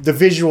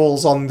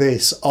visuals on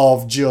this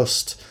of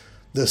just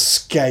the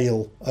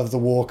scale of the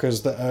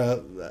walkers that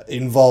are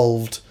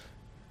involved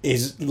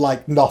is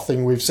like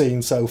nothing we've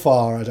seen so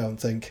far, I don't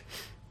think.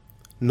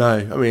 No,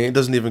 I mean, it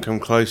doesn't even come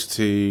close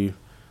to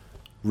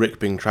Rick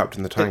being trapped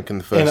in the tank in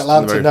the first... In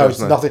Atlanta, no, it's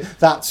nothing.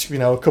 That's,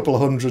 a couple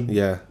of hundred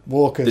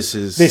walkers.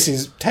 This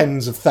is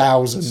tens of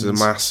thousands. This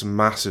is a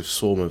massive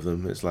swarm of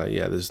them. It's like,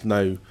 there's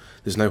no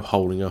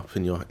holding up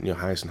in your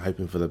house and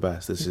hoping for the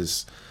best. This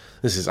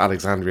is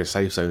Alexandria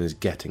Safe Zone is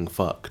getting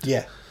fucked.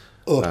 Yeah,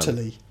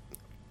 utterly.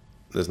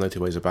 There's no two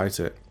ways about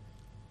it.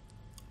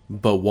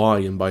 But why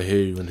and by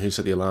who and who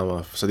set the alarm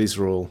off? So these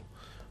are all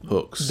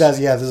hooks. There's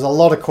a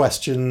lot of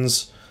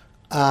questions,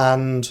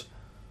 and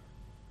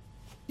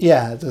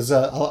there's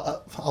a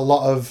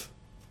lot of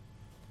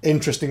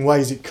interesting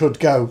ways it could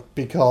go,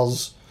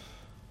 because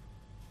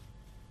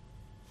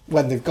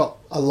when they've got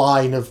a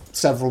line of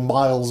several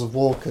miles of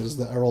walkers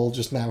that are all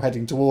just now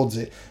heading towards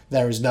it,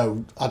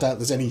 I doubt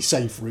there's any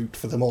safe route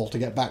for them all to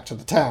get back to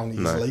the town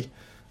easily,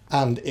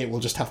 and it will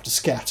just have to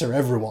scatter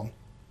everyone.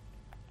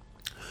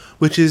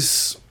 Which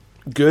is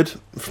good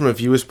from a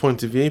viewer's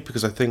point of view,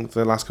 because I think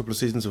the last couple of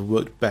seasons have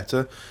worked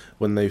better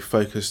when they've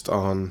focused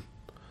on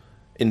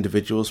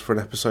individuals for an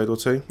episode or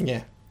two.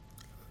 Yeah.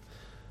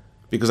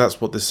 Because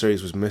that's what this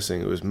series was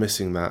missing. It was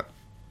missing that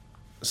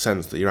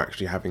sense that you're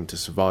actually having to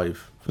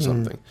survive for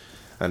something.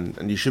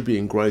 And you should be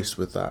engrossed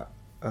with that.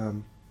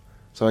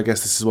 So I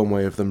guess this is one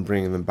way of them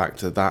bringing them back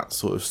to that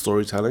sort of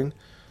storytelling.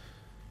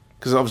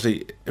 Because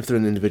obviously, if they're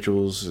in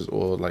individuals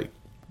or like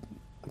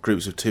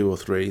groups of 2 or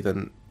 3,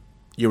 then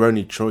your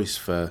only choice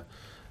for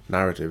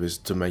narrative is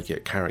to make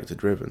it character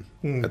driven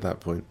at that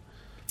point.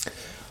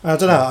 I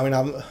don't know. I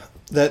mean,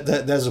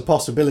 there's a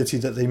possibility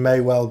that they may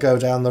well go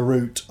down the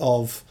route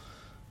of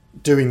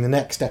doing the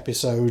next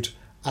episode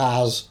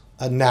as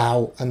a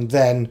now and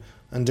then,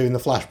 and doing the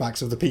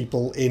flashbacks of the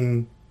people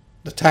in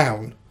the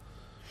town.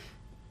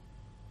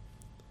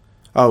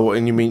 Oh,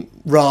 and you mean...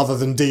 rather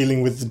than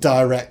dealing with the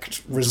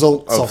direct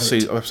results of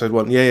it. Episode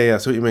 1. Yeah.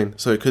 So what you mean.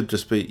 So it could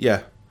just be,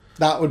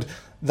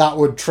 That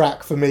would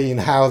track for me in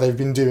how they've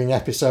been doing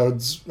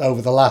episodes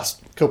over the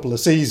last couple of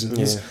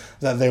seasons,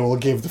 that they will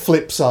give the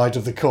flip side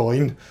of the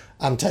coin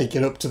and take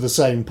it up to the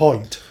same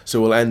point. So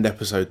we'll end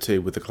episode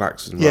 2 with the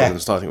klaxon rather than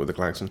starting with the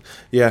klaxon.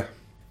 Yeah.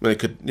 Well,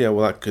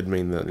 that could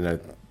mean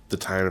that, the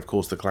town, of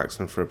course, the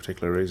klaxon for a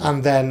particular reason.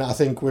 And then I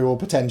think we will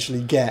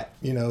potentially get,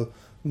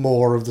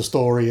 more of the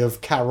story of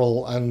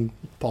Carol and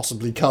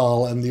possibly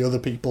Carl and the other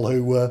people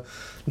who were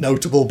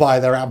notable by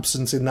their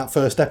absence in that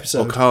first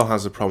episode. Well, Carl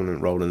has a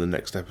prominent role in the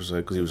next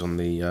episode because he was on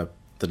the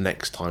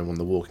next time on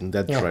the Walking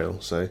Dead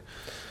trail. So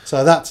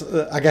that's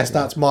I guess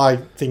that's my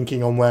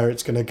thinking on where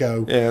it's going to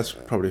go. Yeah, that's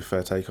probably a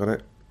fair take on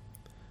it.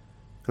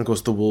 And of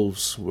course, the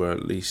wolves were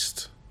at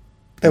least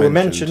They were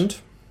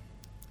mentioned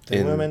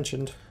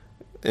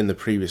in the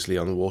previously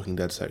on the Walking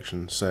Dead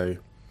section. So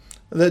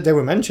they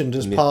were mentioned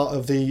as part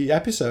of the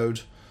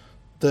episode.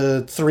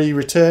 The 3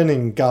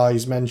 returning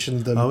guys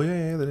mentioned them. Oh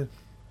yeah, they did.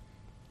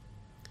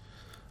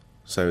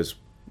 So it's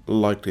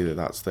likely that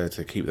that's there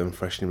to keep them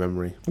fresh in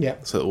memory. Yeah.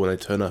 So that when they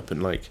turn up in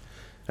like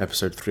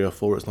episode 3 or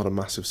 4, it's not a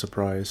massive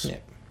surprise. Yeah.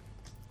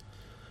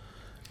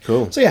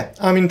 Cool. So yeah,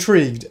 I'm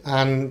intrigued,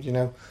 and you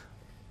know,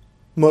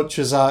 much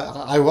as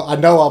I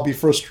know I'll be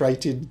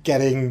frustrated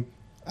getting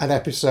an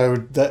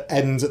episode that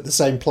ends at the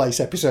same place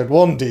episode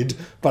 1 did,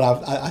 but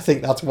I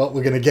think that's what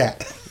we're going to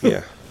get.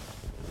 Yeah.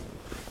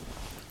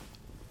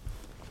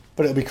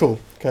 But it'll be cool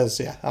because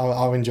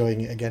I'm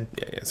enjoying it again.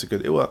 Yeah, it's a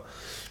good. Well,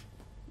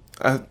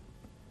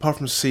 apart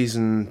from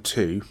season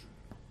 2,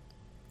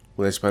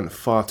 where they spent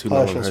far too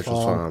long on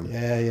Herschel's Farm.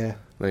 Yeah.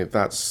 Like,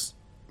 that's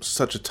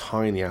such a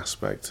tiny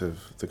aspect of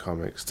the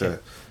comics. To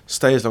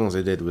stay as long as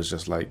they did was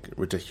just like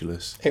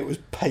ridiculous. It was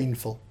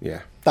painful.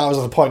 Yeah. That was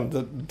the point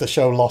that the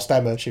show lost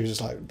Emma. She was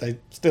just like, they're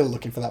still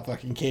looking for that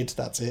fucking kid.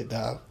 That's it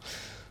now.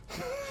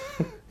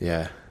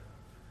 Yeah.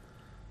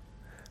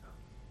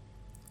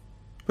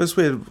 But it's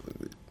weird.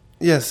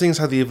 Yeah, seeing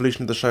how the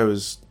evolution of the show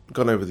has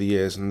gone over the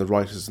years and the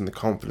writers and the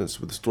confidence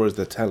with the stories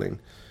they're telling,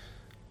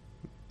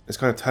 it's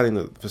kind of telling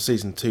that for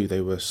season 2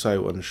 they were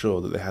so unsure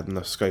that they had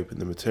enough scope in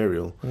the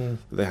material.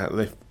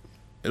 That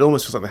it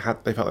almost feels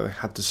like they felt like they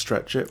had to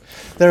stretch it.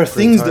 There are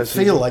things that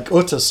feel like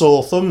utter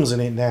sore thumbs in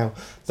it now.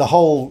 The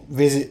whole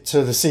visit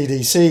to the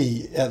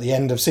CDC at the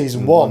end of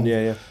season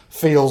 1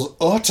 feels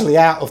utterly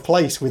out of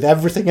place with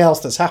everything else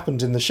that's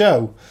happened in the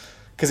show,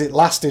 because it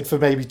lasted for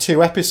maybe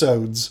 2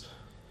 episodes.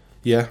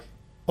 Yeah.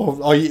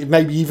 Or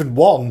maybe even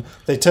 1.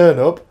 They turn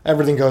up,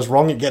 everything goes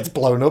wrong, it gets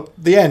blown up,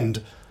 the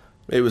end.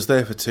 It was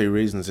there for 2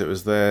 reasons. It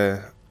was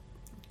there...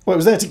 Well, it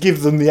was there to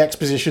give them the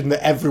exposition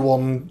that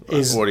everyone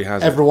has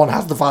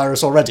the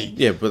virus already.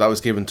 Yeah, but that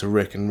was given to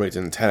Rick, and Rick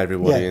didn't tell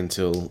everybody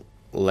until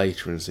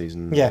later in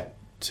season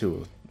 2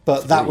 or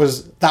But 3.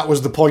 that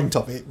was the point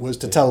of it, was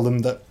to tell them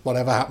that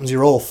whatever happens,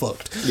 you're all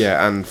fucked.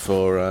 Yeah, and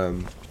for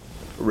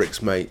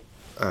Rick's mate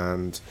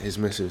and his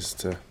missus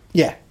to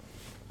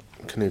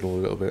canoodle a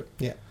little bit.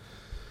 Yeah.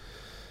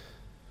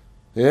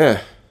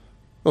 Yeah.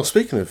 Well,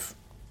 speaking of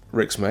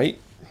Rick's mate,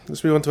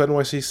 let's move on to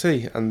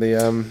NYCC and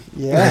the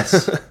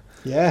yes,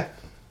 yeah,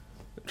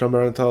 Jon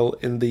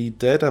Bernthal in the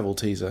Daredevil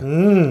teaser.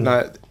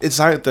 Now it's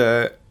out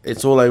there.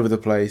 It's all over the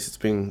place.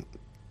 There's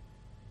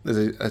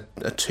a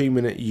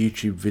 2-minute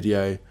YouTube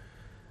video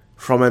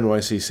from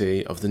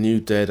NYCC of the new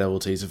Daredevil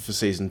teaser for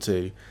season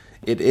 2.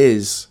 It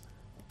is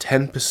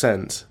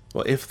 10%,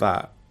 well, if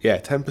that,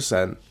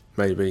 10%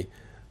 maybe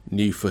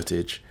new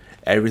footage.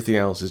 Everything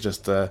else is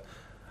just a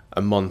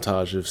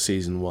montage of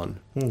season 1.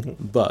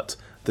 But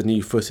the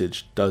new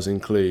footage does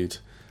include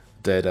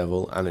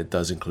Daredevil and it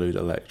does include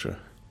Elektra.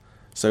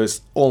 So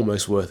it's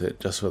almost worth it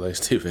just for those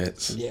 2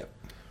 bits. Yeah.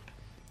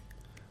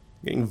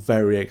 Getting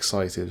very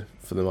excited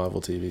for the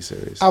Marvel TV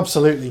series.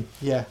 Absolutely,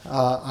 yeah.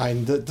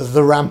 And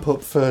the ramp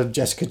up for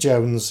Jessica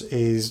Jones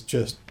is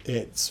just,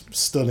 it's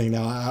stunning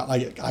now.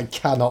 I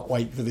cannot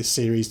wait for this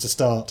series to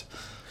start.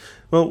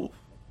 Well,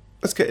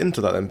 let's get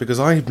into that then, because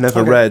I've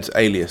never read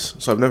Alias,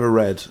 so I've never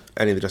read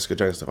any of the Jessica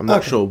Jones stuff. I'm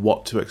not sure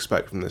what to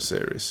expect from this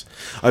series.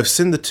 I've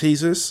seen the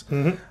teasers,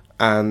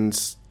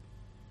 and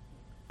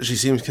she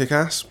seems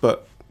kick-ass,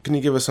 but can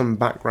you give us some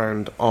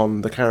background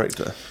on the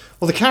character?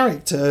 Well, the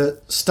character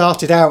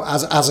started out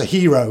as a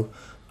hero,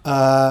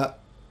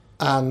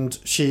 and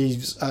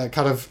she's a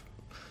kind of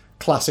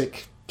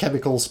classic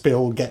chemical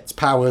spill gets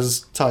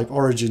powers type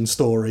origin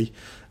story,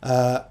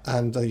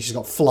 and she's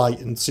got flight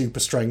and super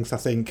strength, I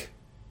think,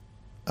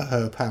 are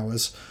her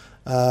powers.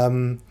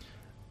 And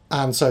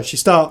so she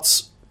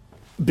starts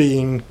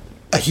being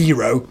a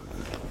hero,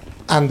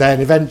 and then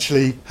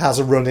eventually has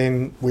a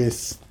run-in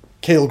with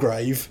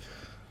Kilgrave,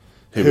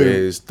 who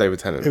is David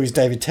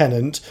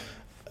Tennant,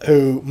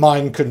 who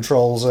mind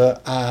controls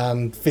her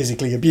and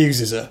physically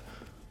abuses her.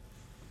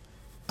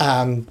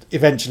 And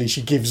eventually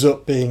she gives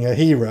up being a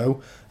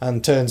hero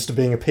and turns to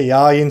being a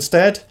PI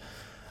instead.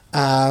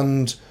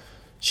 And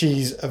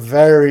she's a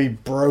very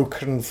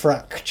broken,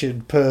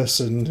 fractured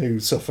person who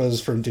suffers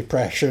from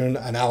depression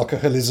and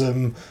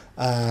alcoholism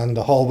and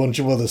a whole bunch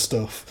of other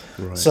stuff.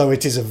 Right. So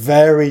it is a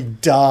very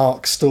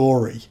dark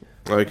story.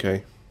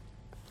 Okay.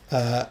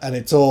 And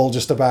it's all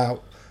just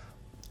about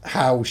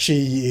how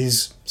she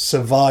is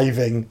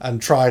surviving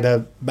and trying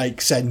to make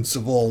sense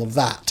of all of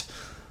that.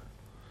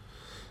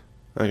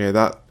 Okay,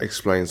 that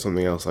explains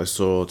something else. I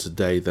saw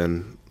today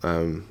then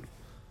an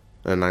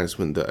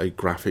announcement that a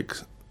graphic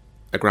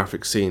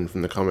scene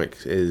from the comic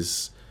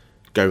is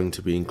going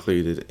to be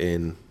included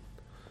in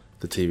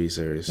the TV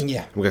series.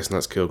 Yeah. I'm guessing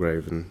that's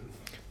Kilgrave and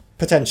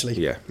potentially.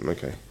 Yeah,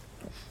 okay.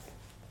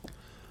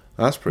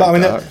 That's pretty But I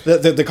mean, dark.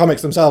 the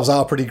comics themselves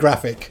are pretty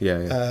graphic.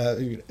 Yeah.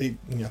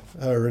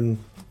 Her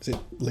and is it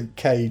Luke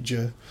Cage?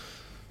 Not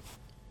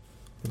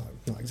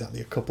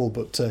exactly a couple,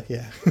 but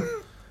yeah.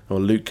 Well,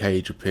 Luke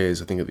Cage appears,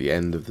 I think, at the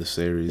end of the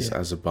series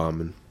as a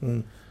barman.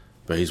 Mm.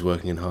 But he's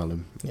working in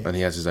Harlem, and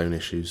he has his own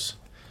issues.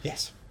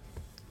 Yes.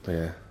 But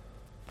yeah.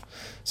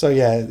 So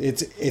yeah,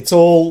 it's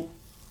all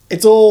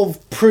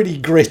pretty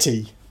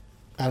gritty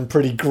and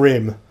pretty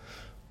grim.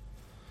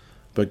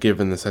 But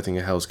given the setting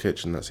of Hell's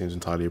Kitchen, that seems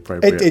entirely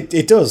appropriate.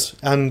 It does,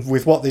 and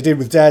with what they did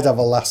with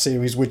Daredevil last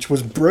series, which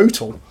was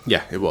brutal.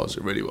 Yeah, it was.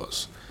 It really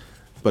was.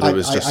 But it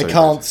was just. I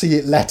can't see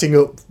it letting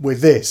up with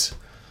this.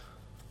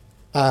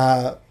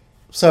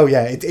 So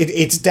yeah,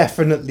 it's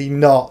definitely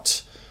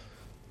not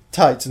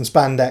tights and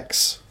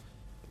spandex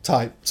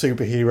type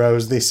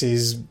superheroes. This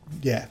is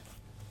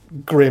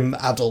grim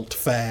adult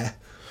fare.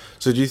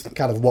 So do you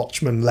kind of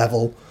Watchmen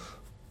level?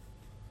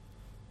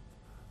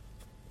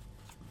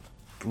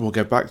 We'll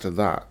get back to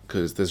that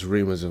because there's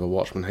rumours of a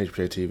Watchmen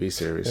HBO TV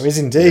series. There is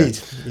indeed.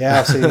 Yeah,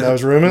 I've seen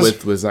those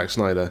rumours. with Zack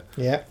Snyder.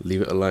 Yeah.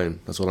 Leave it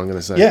alone. That's all I'm going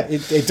to say. Yeah,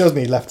 it does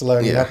need left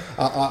alone. Yeah. You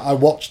know? I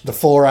watched the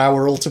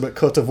 4-hour ultimate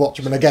cut of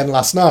Watchmen again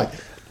last night,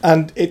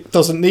 and it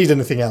doesn't need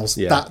anything else.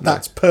 Yeah,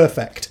 That's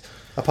perfect,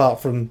 apart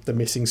from the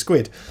missing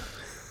squid.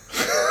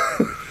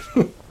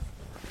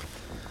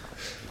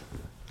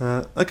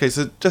 Okay,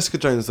 so Jessica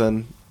Jones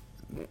then.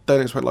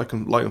 Don't expect light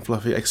and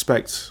fluffy.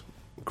 Expect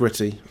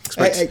gritty.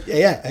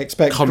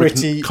 Expect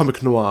gritty,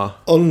 comic noir,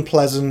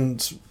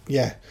 unpleasant,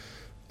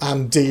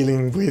 and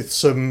dealing with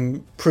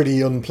some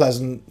pretty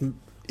unpleasant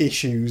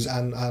issues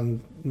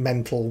and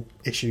mental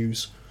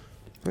issues.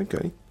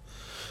 Okay,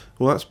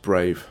 well that's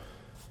brave.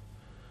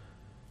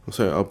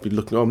 So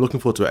I'm looking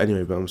forward to it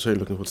anyway, but I'm so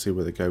looking forward to see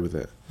where they go with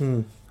it.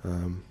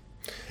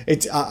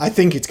 I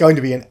think it's going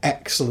to be an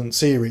excellent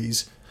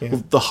series.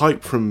 Well, the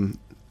hype from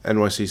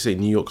NYCC,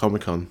 New York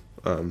Comic Con,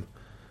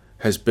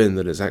 has been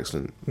that it's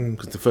excellent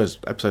because the first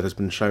episode has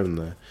been shown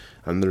there,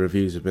 and the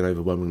reviews have been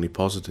overwhelmingly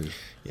positive.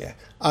 Yeah,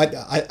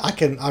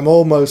 I'm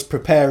almost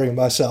preparing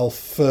myself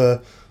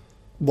for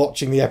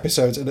watching the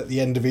episodes and at the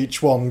end of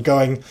each one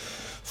going,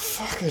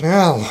 fucking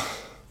hell,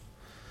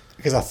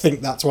 because I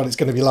think that's what it's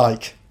going to be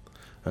like.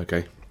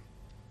 Okay.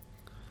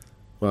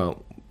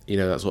 Well,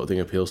 that sort of thing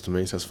appeals to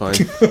me, so that's fine.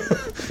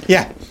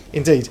 Yeah,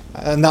 indeed.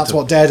 And that's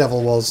what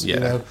Daredevil was,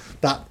 Yeah.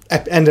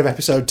 That end of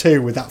episode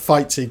 2 with that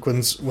fight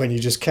sequence when you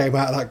just came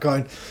out of that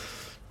going,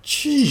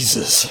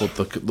 Jesus. Or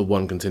the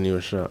one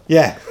continuous shot.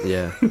 Yeah.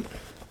 Yeah.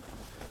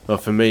 Well,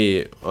 for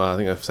me, I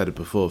think I've said it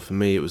before, for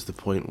me it was the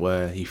point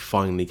where he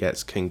finally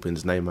gets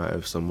Kingpin's name out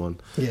of someone,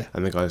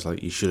 and the guy's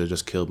like, you should have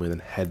just killed me, and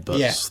then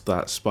headbutts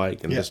that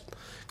spike and just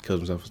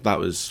kills himself. That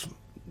was,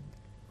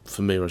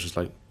 for me, I was just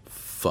like,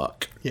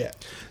 fuck. Yeah.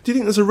 Do you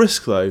think there's a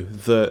risk though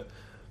that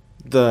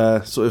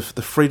the sort of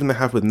the freedom they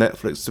have with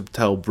Netflix to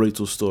tell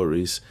brutal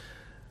stories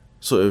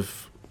sort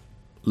of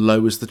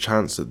lowers the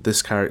chance that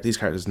these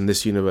characters in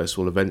this universe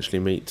will eventually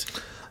meet?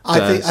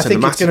 I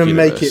think it's going to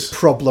make it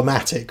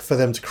problematic for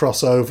them to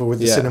cross over with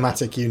the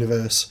cinematic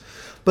universe.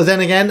 But then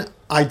again,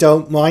 I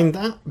don't mind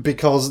that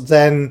because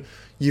then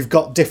you've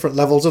got different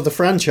levels of the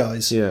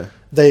franchise. Yeah.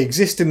 They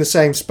exist in the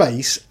same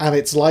space, and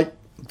it's like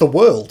the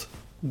world.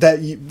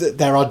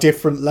 There are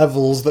different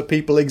levels that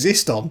people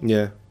exist on.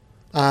 Yeah.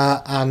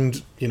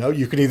 And,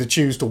 you can either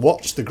choose to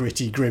watch the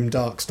gritty, grim,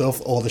 dark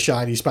stuff or the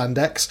shiny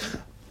spandex.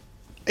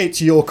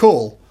 It's your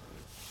call.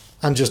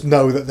 And just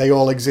know that they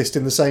all exist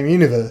in the same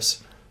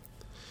universe.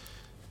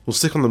 We'll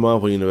stick on the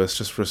Marvel universe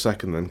just for a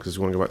second then, because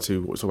we want to go back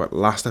to what we talked about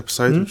last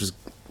episode, which is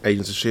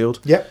Agents of S.H.I.E.L.D.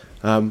 Yep.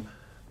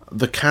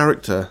 The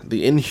character,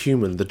 the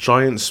Inhuman, the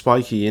giant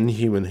spiky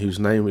Inhuman whose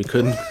name we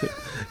couldn't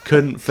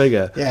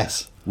figure,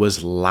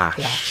 was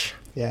Lash.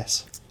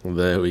 Yes. Well,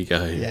 there we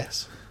go.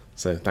 Yes.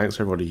 So thanks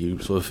for everybody who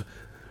sort of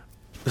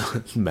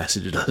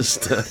messaged us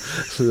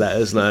to let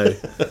us know.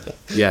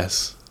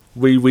 Yes.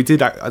 We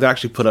did. I'd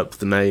actually put up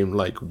the name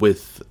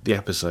with the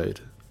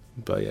episode,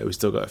 but yeah, I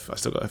still got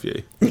a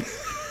few.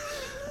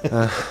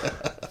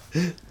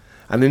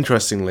 And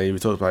interestingly, we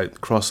talked about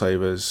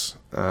crossovers,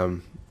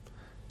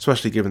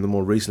 especially given the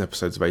more recent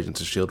episodes of Agents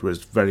of S.H.I.E.L.D., where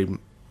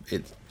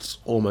it's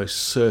almost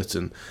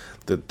certain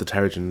that the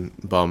Terrigen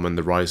bomb and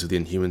the rise of the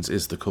Inhumans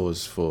is the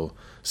cause for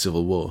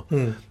Civil War.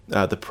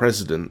 The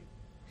president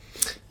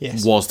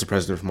was the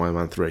president from Iron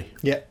Man 3.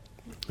 Yeah.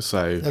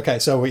 So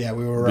we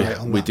were right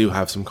on that. We do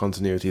have some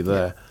continuity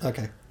there. Yeah.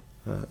 Okay.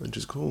 Which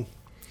is cool.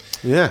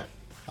 Yeah.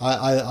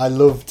 I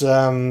loved...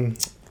 I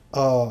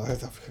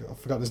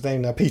forgot his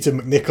name now. Peter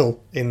McNichol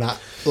in that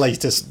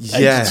latest Agents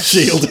of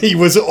S.H.I.E.L.D. He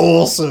was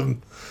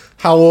awesome.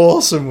 How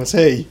awesome was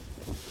he?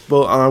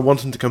 Well, I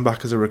want him to come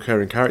back as a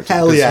recurring character.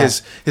 Hell yeah.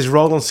 His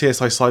role on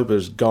CSI Cyber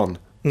is gone,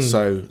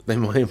 so they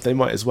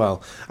might as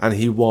well. And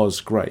he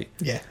was great.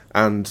 Yeah.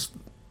 And,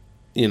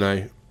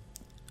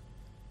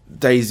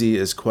 Daisy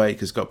as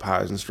Quake has got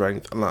powers and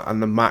strength,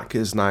 and the Mac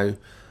is now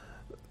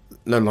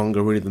no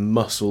longer really the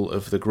muscle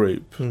of the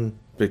group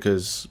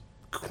because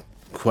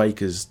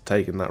Quake has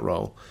taken that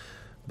role.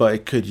 But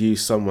it could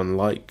use someone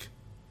like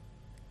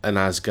an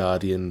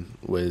Asgardian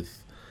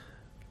with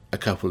a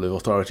couple of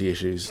authority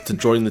issues to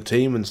join the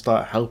team and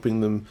start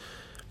helping them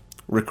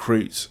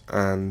recruit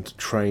and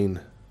train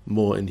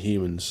more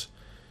Inhumans,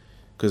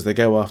 because they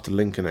go after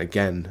Lincoln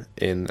again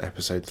in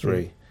episode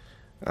 3,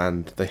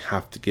 and they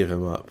have to give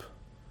him up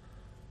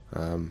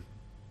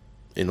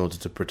in order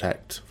to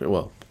protect.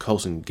 Well,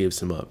 Coulson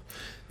gives him up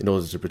in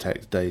order to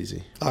protect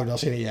Daisy. I've not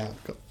seen it yet.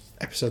 I've got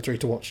episode 3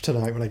 to watch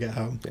tonight when I get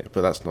home. Yeah,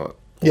 but that's not all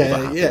that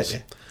happens.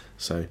 Yeah.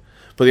 So,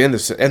 but the end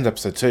of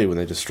episode 2, when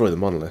they destroy the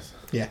monolith,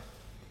 Yeah.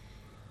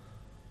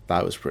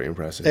 that was pretty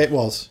impressive. It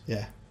was,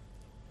 yeah.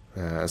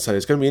 So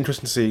it's going to be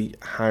interesting to see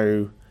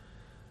how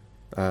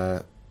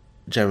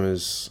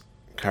Gemma's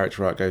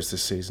character arc goes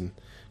this season,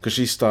 because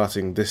she's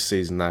starting this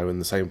season now in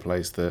the same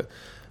place that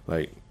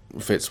like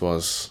Fitz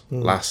was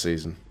last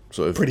season,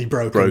 sort of Pretty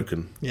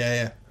broken.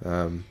 Yeah.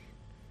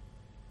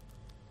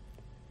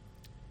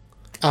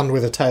 And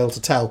with a tale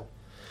to tell.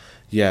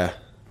 Yeah,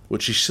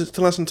 which she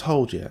still hasn't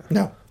told yet.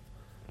 No.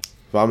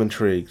 But I'm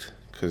intrigued,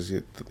 because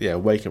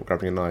wake up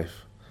grabbing a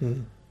knife.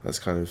 That's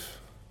kind of...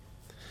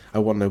 I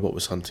want to know what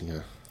was hunting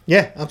her.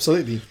 Yeah,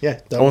 absolutely.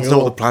 Yeah. I want to know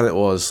what the planet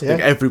was. Yeah. I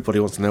think everybody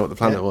wants to know what the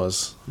planet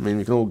was. I mean,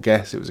 we can all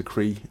guess it was a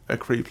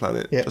Kree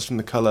planet, just from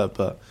the colour,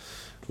 but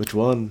which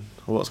one?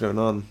 Or what's going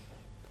on?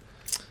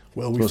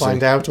 Will we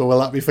find out, or will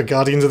that be for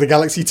Guardians of the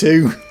Galaxy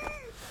 2?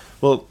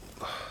 Well,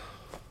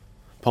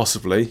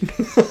 possibly.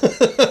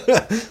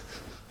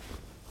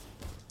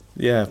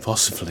 Yeah,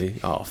 possibly.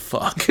 Oh,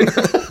 fuck.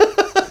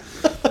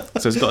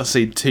 So it's got to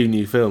see 2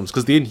 new films,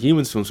 because the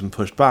Inhumans film's been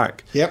pushed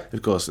back. Yep.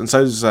 Of course. And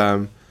so's...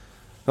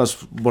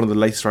 that's one of the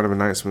latest round of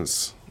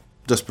announcements,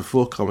 just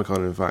before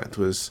Comic-Con, in fact,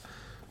 was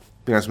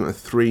the announcement of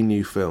 3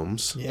 new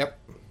films. Yep.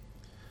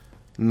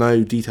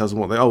 No details on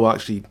what they... Oh, well,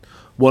 actually,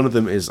 one of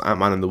them is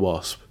Ant-Man and the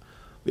Wasp.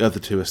 The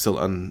other 2 are still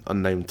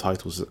unnamed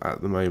titles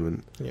at the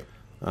moment. Yep.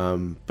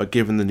 But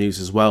given the news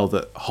as well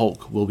that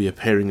Hulk will be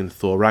appearing in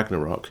Thor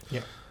Ragnarok,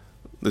 Yep.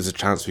 there's a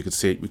chance we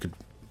could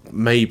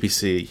maybe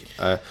see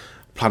a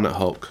Planet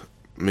Hulk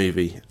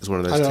movie as one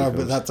of those 2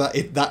 films.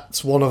 But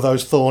that's one of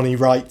those thorny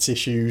rights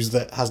issues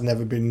that has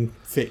never been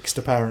fixed,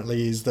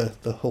 apparently, is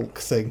the Hulk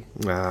thing.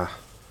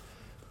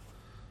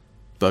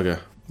 Bugger.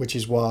 Which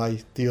is why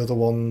the other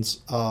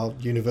ones are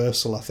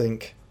Universal, I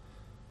think.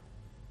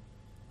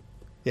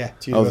 Yeah,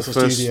 it's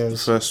Universal Studios.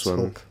 The first one.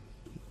 Hulk.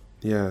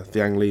 Yeah,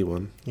 the Ang Lee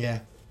one. Yeah.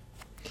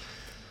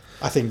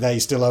 I think they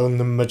still own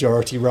the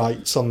majority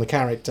rights on the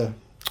character.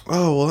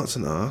 Oh, well, that's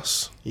an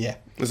arse. Yeah.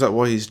 Is that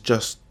why he's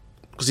just...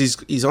 Because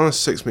he's on a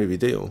 6-movie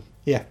deal.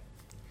 Yeah.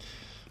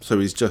 So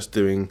he's just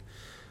doing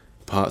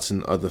parts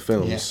in other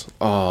films. Yeah.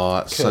 Oh,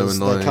 that's so Because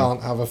annoying. they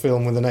can't have a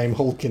film with the name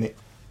Hulk in it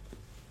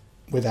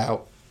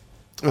without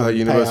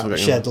Universal pay out a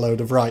getting shed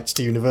load of rights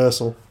to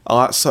Universal. Oh,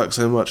 that sucks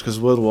so much, because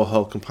World War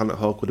Hulk and Planet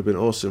Hulk would have been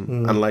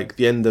awesome. And like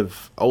the end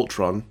of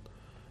Ultron,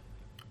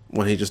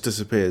 when he just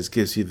disappears,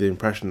 gives you the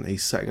impression that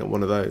he's setting up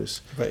one of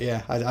those. But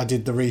yeah, I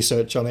did the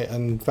research on it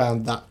and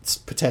found that's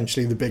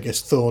potentially the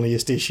biggest,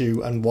 thorniest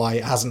issue and why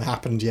it hasn't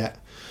happened yet.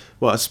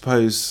 Well, I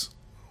suppose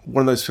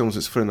one of those films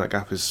that's filling that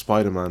gap is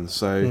Spider-Man.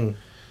 So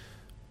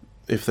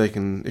if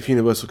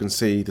Universal can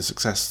see the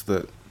success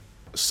that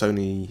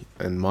Sony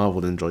and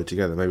Marvel enjoyed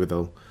together, maybe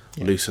they'll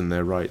loosen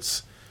their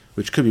rights,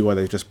 which could be why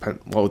they've just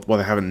why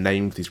they haven't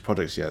named these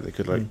projects yet. They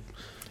could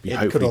be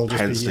hopefully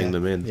penciling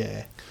them in.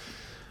 Yeah.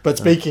 But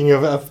speaking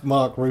of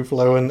Mark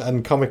Ruffalo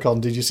and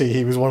Comic-Con, did you see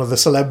he was one of the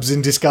celebs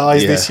in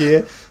disguise this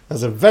year?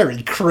 As a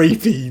very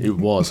creepy... It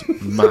was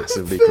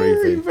massively very,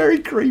 creepy. Very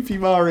creepy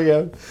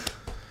Mario.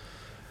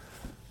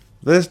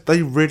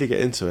 They really get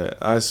into it.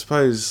 I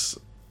suppose...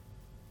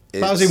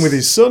 That was him with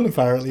his son,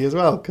 apparently, as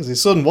well, because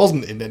his son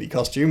wasn't in any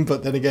costume,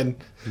 but then again...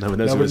 No one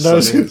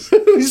knows who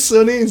his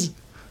son is.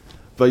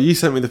 But you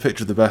sent me the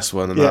picture of the best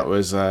one, and that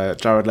was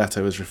Jared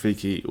Leto as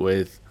Rafiki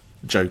with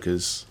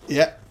Jokers.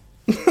 Yeah.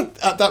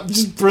 That was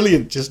just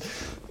brilliant, just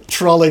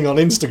trolling on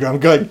Instagram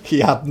going, he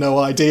had no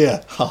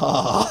idea. Ha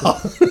ha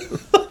ha.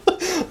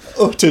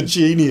 Utter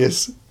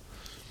genius.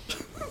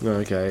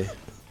 Okay.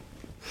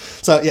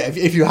 So yeah,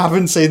 if you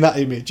haven't seen that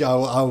image, I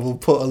will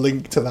put a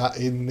link to that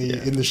in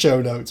the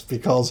show notes,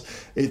 because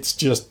it's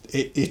just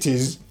it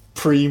is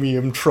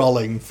premium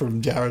trolling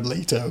from Jared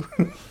Leto.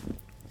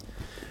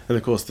 And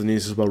of course, the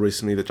news as well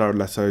recently that Jared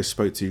Leto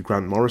spoke to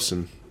Grant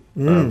Morrison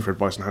for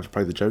advice on how to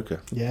play the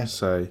Joker. Yeah.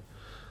 So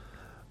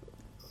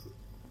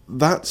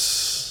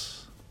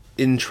that's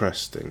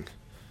interesting,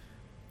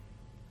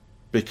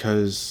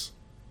 because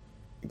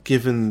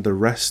given the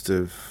rest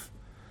of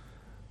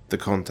the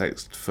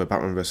context for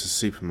Batman vs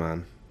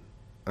Superman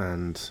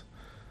and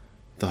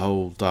the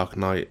whole Dark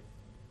Knight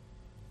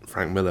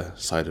Frank Miller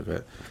side of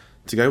it,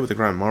 to go with the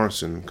Grant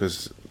Morrison,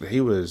 because he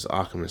was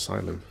Arkham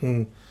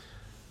Asylum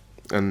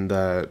and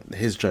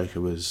his Joker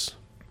was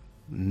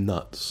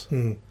nuts.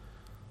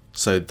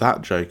 So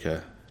that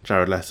Joker,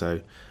 Jared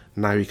Leto,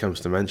 now he comes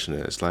to mention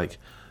it, it's like,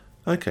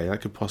 okay, that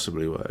could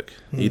possibly work.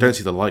 You don't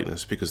see the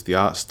likeness because the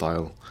art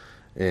style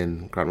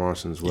in Grant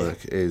Morrison's work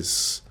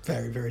is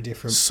very, very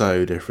different.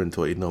 So different to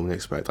what you'd normally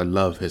expect. I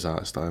love his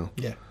art style.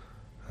 Yeah.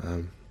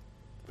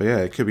 But But yeah,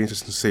 it could be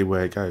interesting to see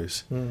where it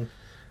goes. Mm.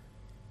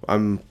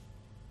 I'm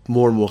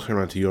more and more coming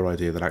around to your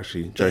idea that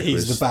actually Joker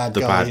He's is the bad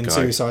guy in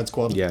Suicide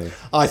Squad. Yeah.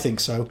 I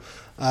think so.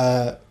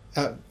 There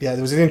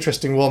was an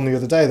interesting one the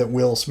other day that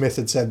Will Smith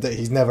had said that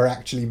he's never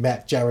actually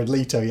met Jared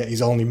Leto yet.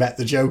 He's only met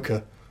the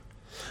Joker.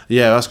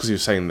 Yeah, that's because he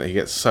was saying that he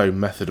gets so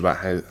method about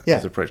how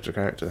his approach to the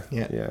character.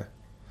 Yeah.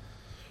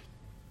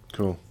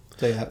 Cool.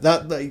 So yeah,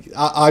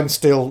 I'm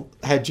still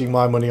hedging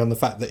my money on the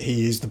fact that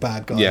he is the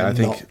bad guy. Yeah, I and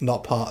think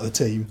not part of the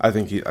team. I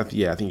think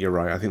you're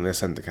right. I think they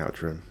sent the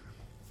character in,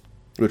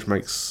 which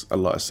makes a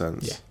lot of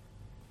sense.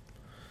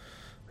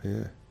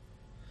 Yeah.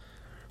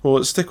 Well,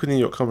 let's stick with New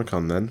York Comic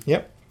Con then.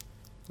 Yep.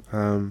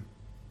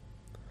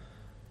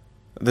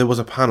 There was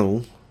a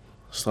panel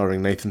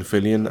starring Nathan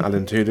Fillion,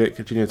 Alan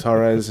Tudyk, Junior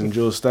Torres, and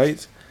Jules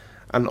State,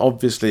 and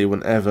obviously,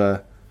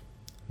 whenever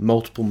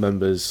multiple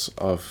members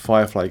of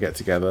Firefly get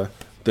together,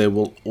 there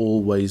will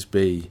always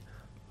be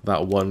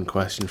that one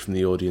question from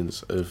the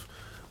audience of,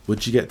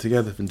 would you get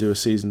together and do a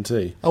season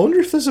 2? I wonder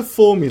if there's a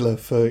formula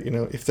for,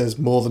 if there's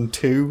more than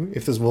 2,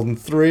 if there's more than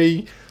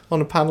 3 on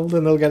a panel,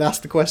 then they'll get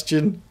asked the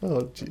question.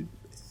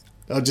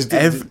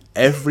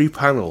 Every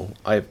panel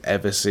I've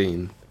ever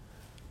seen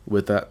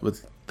with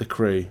the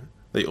crew,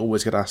 they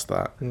always get asked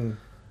that.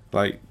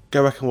 Like,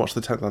 go back and watch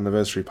the 10th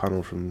anniversary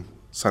panel from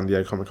San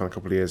Diego Comic Con a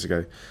couple of years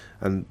ago,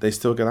 and they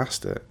still get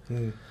asked it.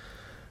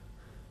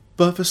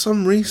 But for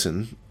some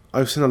reason,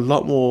 I've seen a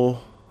lot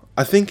more.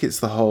 I think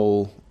it's the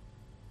whole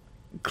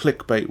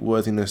clickbait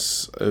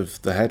worthiness of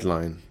the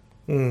headline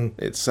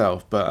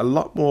itself, but a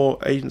lot more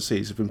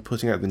agencies have been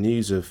putting out the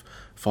news of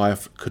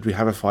could we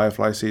have a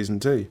Firefly season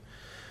 2?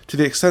 To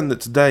the extent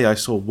that today I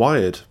saw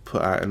Wired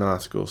put out an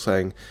article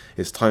saying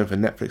it's time for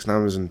Netflix and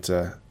Amazon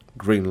to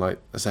greenlight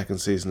a second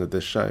season of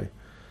this show.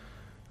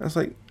 I was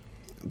like,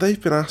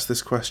 they've been asked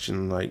this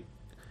question like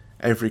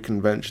every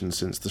convention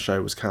since the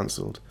show was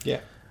cancelled.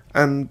 Yeah.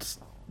 And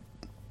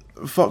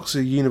Fox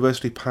are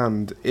universally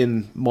panned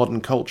in modern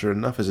culture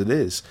enough as it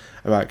is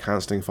about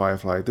cancelling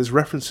Firefly. There's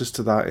references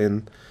to that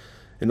in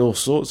all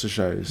sorts of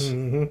shows.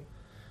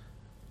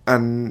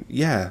 And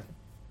yeah,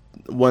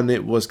 when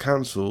it was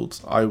cancelled,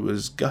 I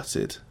was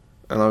gutted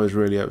and I was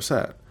really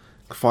upset.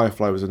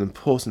 Firefly was an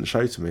important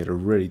show to me at a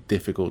really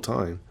difficult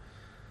time.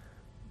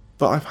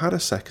 But I've had a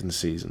second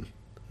season.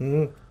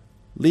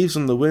 Leaves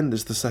on the Wind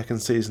is the second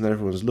season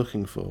everyone's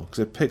looking for because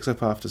it picks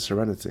up after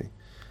Serenity.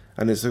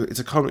 And it's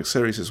a comic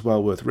series that's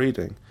well worth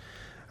reading.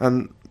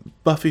 And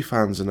Buffy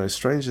fans are no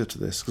stranger to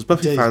this, because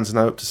Buffy fans are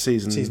now up to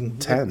season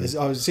 10.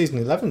 Season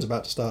 11's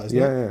about to start, isn't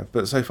it? Yeah,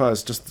 but so far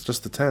it's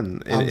just the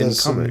 10 in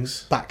comics.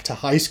 Some back to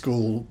high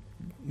school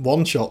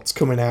one-shots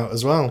coming out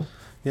as well.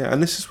 Yeah,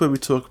 and this is where we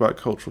talk about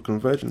cultural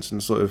convergence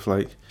and sort of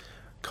like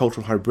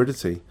cultural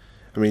hybridity.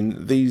 I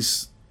mean,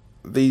 these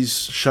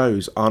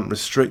shows aren't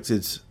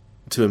restricted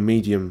to a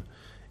medium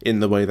in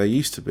the way they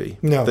used to be.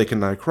 No. They can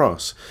now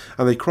cross.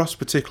 And they cross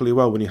particularly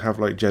well when you have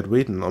like Jed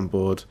Whedon on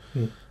board,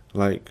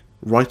 like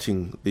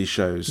writing these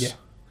shows. Yeah.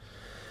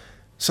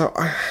 So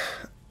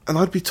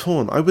I'd be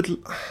torn. I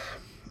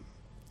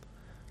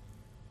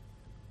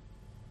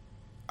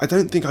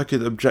don't think I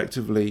could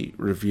objectively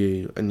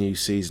review a new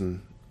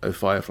season of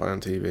Firefly on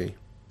TV.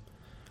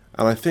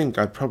 And I think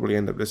I'd probably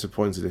end up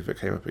disappointed if it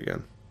came up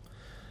again.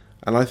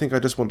 And I think I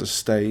just want to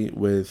stay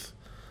with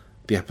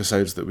the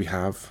episodes that we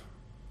have,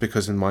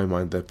 because in my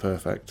mind they're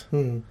perfect.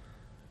 And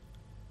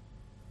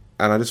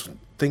I just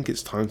think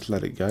it's time to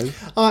let it go.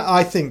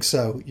 I think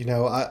so.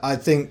 I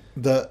think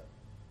that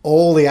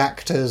all the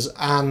actors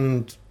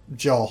and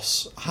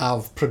Joss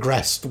have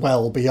progressed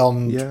well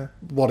beyond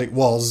what it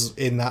was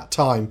in that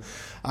time.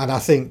 And I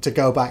think to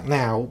go back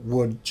now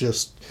would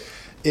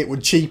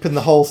cheapen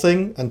the whole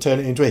thing and turn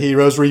it into a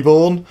Heroes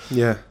Reborn.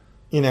 Yeah.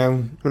 I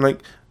mean,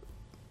 like,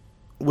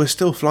 we're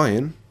still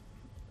flying,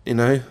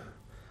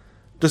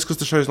 Just because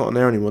the show's not on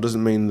air anymore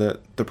doesn't mean that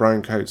the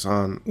Browncoats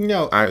aren't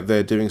out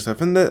there doing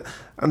stuff. And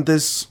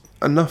there's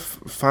enough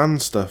fan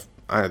stuff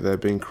out there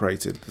being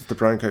created. The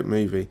Browncoat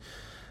movie.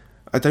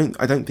 I don't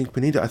think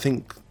we need it. I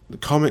think the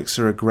comics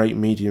are a great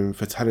medium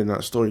for telling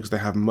that story because they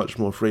have much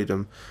more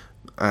freedom,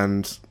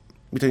 and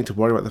we don't need to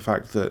worry about the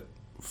fact that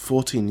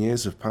 14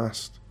 years have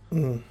passed.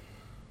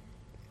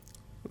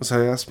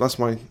 So that's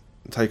my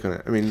take on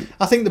it. I mean,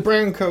 I think the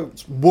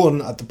Browncoats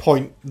won at the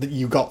point that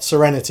you got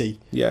Serenity.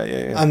 Yeah.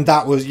 And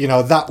that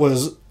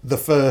was the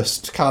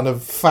first kind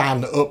of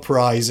fan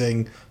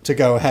uprising to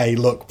go, hey,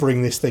 look,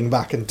 bring this thing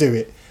back and do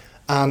it.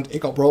 And it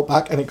got brought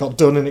back and it got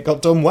done, and it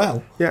got done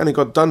well. Yeah, and it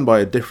got done by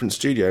a different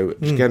studio,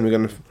 which again, we're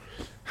going to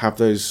have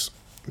those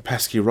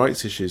pesky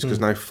rights issues because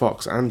now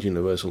Fox and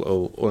Universal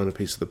all in a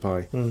piece of the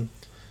pie.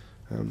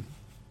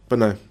 But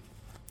no.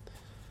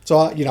 So,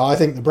 I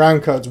think the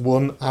Browncoats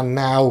won, and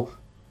now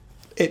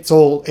it's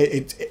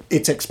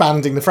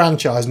expanding the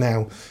franchise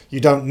now. You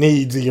don't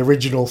need the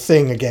original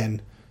thing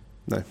again.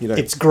 No, you don't.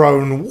 It's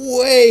grown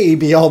way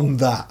beyond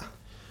that.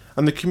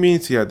 And the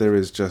community out there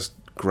is just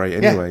great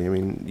anyway. I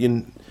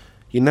mean,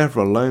 you're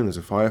never alone as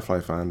a Firefly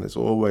fan. There's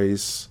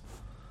always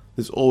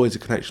there's always a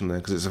connection there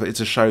because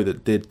it's a show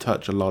that did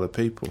touch a lot of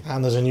people.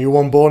 And there's a new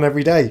one born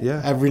every day.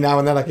 Yeah. Every now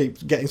and then I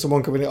keep getting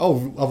someone coming in,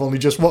 oh, I've only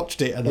just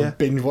watched it, and I've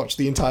binge watched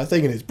the entire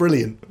thing, and it's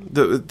brilliant.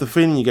 The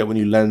feeling you get when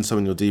you lend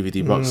someone your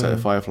DVD box set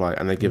of Firefly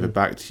and they give it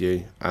back to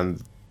you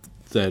and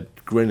they're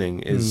grinning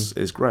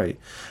is great.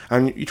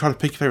 And you try to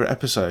pick your favourite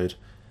episode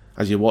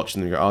as you're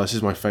watching them, you go, oh, this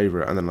is my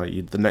favourite, and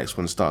then the next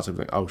one starts and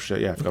you think, oh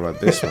shit, yeah, I forgot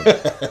about this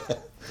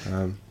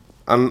one.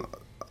 And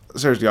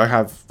seriously, I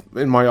have,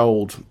 in my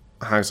old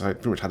house, I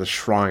pretty much had a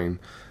shrine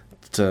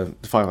to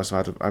the Firefly.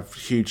 So I have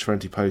huge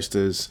 20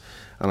 posters,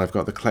 and I've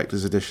got the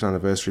collector's edition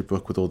anniversary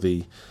book with all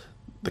the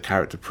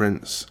character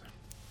prints.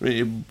 I mean,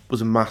 it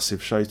was a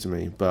massive show to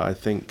me, but I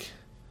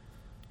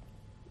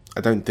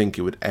don't think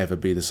it would ever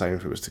be the same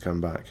if it was to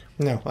come back.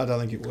 No, I don't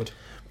think it would.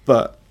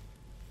 But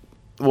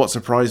what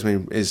surprised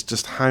me is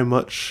just how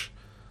much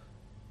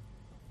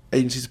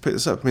agencies picked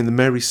this up. I mean, the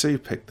Mary Sue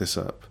picked this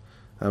up,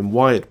 and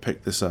Wired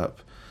picked this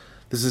up.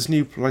 There's this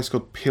new place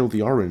called Peel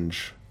the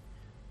Orange,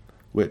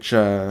 which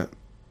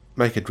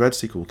Make a Dread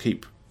sequel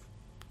keep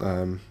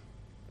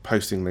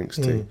posting links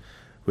to,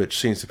 which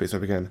seems to pick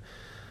up again.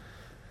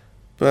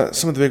 But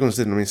some of the big ones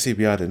didn't. I mean,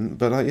 CBR didn't.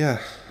 But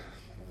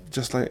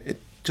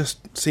it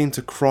just seemed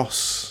to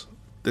cross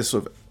this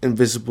sort of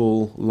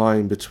invisible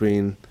line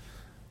between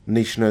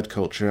niche nerd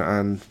culture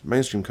and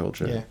mainstream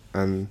culture. Yeah.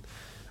 And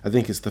I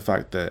think it's the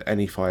fact that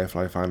any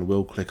Firefly fan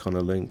will click on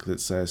a link that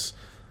says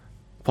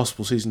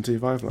possible season 2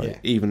 Firefly,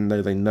 even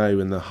though they know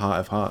in their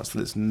heart of hearts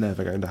that it's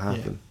never going to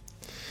happen.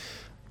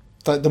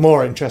 Yeah. The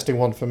more interesting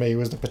one for me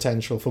was the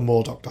potential for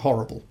more Dr.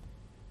 Horrible.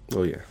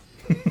 Oh yeah.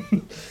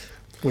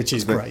 Which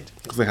is great.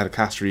 Because they had a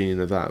cast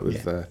reunion of that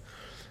with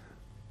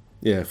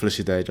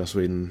Felicia Day, Joss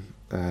Whedon,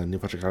 Neil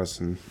Patrick Harris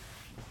and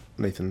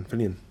Nathan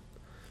Fillion.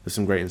 There's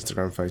some great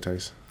Instagram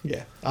photos.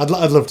 Yeah, I'd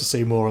love to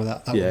see more of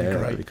that. That would be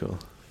great. That'd be cool.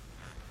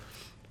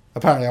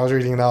 Apparently, I was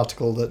reading an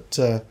article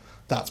that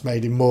that's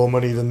made him more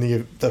money than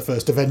the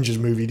first Avengers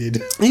movie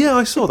did. Yeah,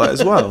 I saw that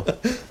as well.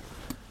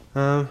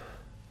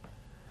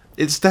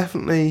 It's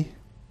definitely...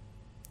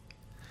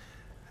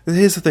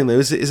 Here's the thing, though.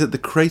 Is it the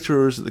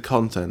creator or is it the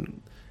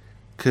content?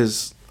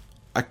 Because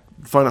I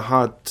find it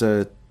hard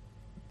to...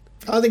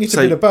 I think it's a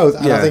bit of both,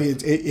 and I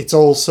think it's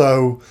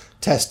also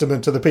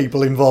testament to the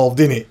people involved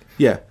in it.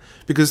 Yeah,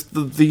 because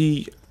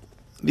the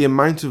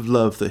amount of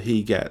love that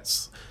he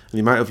gets, and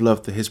the amount of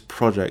love that his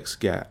projects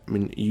get, I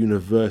mean,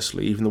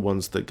 universally, even the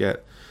ones that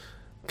get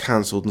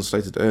cancelled and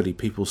slated early,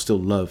 people still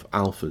love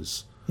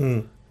alphas,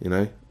 you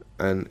know?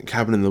 And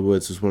Cabin in the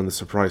Woods was one of the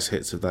surprise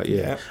hits of that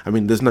year. Yeah. I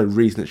mean, there's no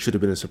reason it should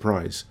have been a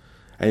surprise.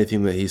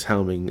 Anything that he's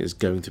helming is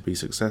going to be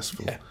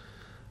successful. Yeah.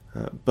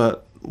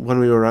 But when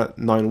we were at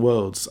Nine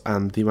Worlds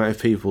and the amount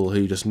of people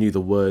who just knew the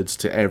words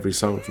to every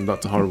song from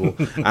Dr. Horrible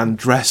and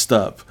dressed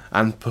up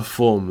and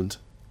performed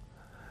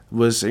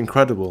was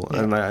incredible.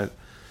 Yeah. And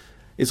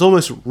it's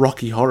almost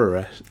Rocky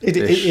Horror. It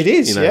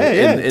is, you know,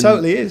 it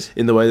totally is.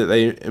 In the way that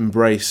they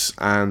embrace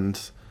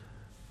and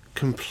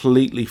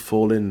completely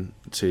fall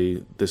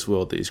into this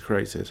world that he's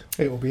created.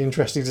 It will be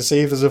interesting to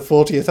see if there's a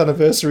 40th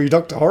anniversary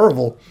Dr.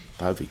 Horrible.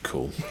 That'd be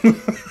cool.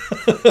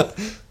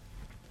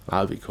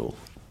 That'd be cool.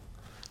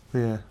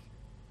 Yeah,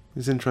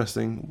 it's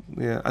interesting.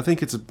 Yeah, I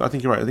think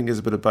you're right. I think it's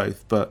a bit of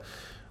both. But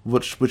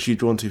which are you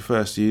drawn to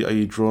first? Are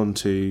you drawn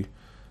to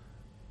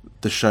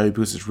the show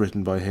because it's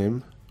written by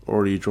him,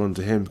 or are you drawn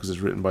to him because it's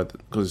written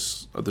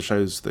because of the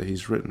shows that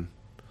he's written?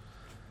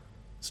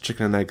 It's a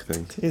chicken and egg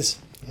thing. It is.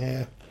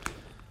 Yeah.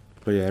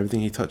 But yeah,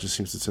 everything he touches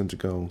seems to turn to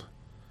gold.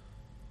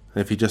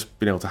 And if he'd just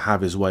been able to have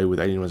his way with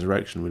Alien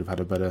Resurrection, we'd have had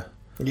a better...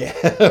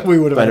 Yeah, we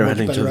would have better had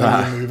a much ending better to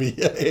that. Alien movie.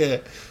 Yeah.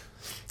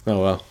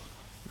 Oh well.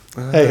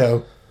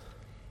 Hey-ho.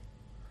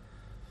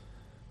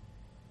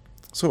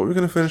 So what are we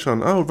going to finish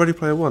on? Oh, Ready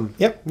Player One.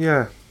 Yep.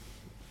 Yeah.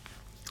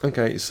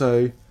 Okay,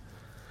 so...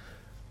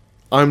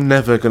 I'm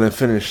never going to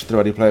finish the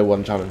Ready Player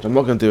One challenge. I'm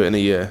not going to do it in a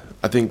year.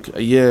 I think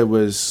a year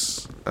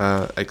was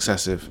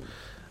excessive.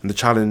 And the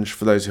challenge,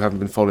 for those who haven't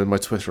been following my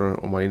Twitter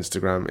or my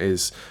Instagram,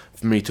 is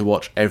for me to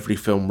watch every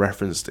film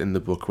referenced in the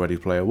book Ready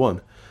Player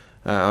One.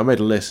 I made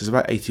a list. There's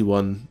about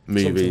 81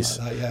 movies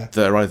that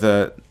are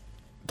either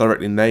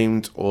directly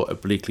named or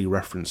obliquely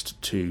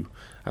referenced to.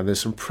 And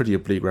there's some pretty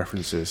oblique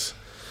references.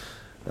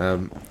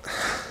 So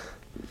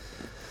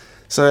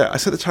I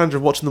set the challenge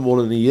of watching them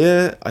all in a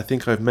year. I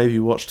think I've maybe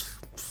watched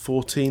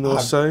 14 or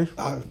so.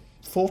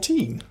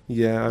 14?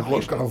 Yeah, I've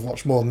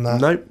watched more than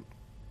that. Nope.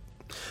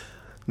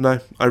 No,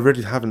 I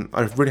really haven't.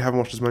 I really haven't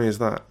watched as many as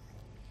that.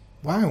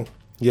 Wow.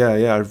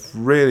 Yeah, I've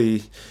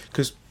really...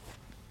 Because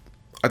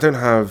I don't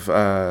have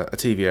a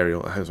TV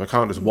aerial at home, so I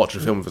can't just watch a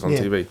film if it's on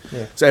TV.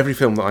 Yeah. So every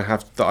film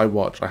that I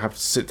watch, I have to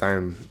sit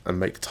down and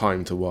make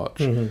time to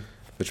watch,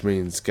 which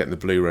means getting the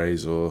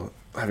Blu-rays or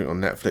having it on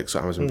Netflix or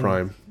Amazon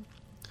Prime.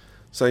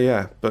 So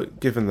yeah, but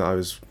given the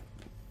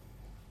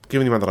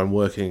amount that I'm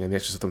working and the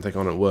extra stuff I'm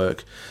taking on at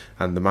work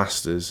and the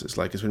masters, it's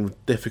been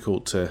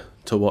difficult to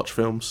watch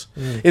films.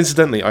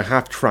 Incidentally, I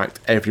have tracked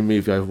every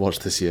movie I've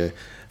watched this year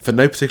for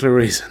no particular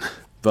reason,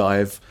 but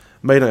I've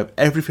made out of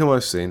every film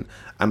I've seen,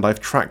 and I've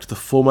tracked the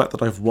format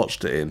that I've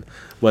watched it in,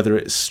 whether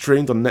it's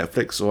streamed on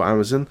Netflix or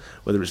Amazon,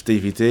 whether it's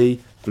DVD,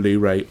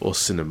 Blu-ray, or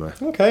cinema.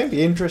 Okay, it'd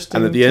be interesting.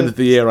 And at the end of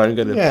the year, I'm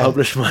going to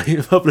publish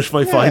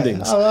my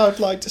findings. I'd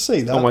like to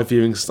see that on my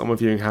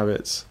viewing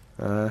habits,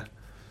 and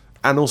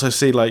also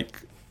see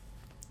like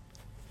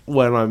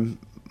when I'm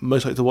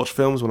most likely to watch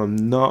films, when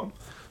I'm not.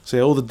 So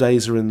all the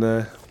days are in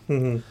there.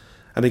 Mm-hmm.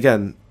 And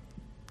again,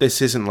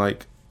 this isn't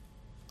like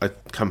I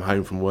come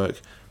home from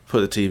work,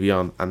 put the TV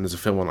on, and there's a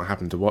film on, I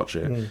happen to watch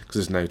it, because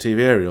there's no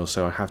TV aerial,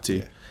 so I have to...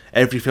 Yeah.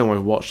 Every film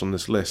I've watched on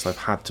this list, I've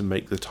had to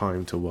make the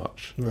time to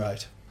watch.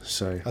 Right.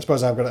 So I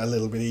suppose I've got it a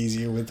little bit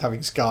easier with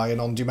having Sky and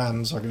on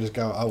demand, so I can just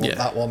go, I want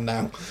that one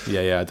now.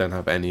 Yeah, I don't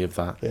have any of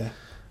that. Yeah.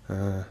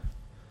 And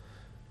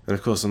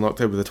of course, on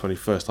October the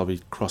 21st, I'll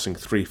be crossing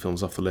 3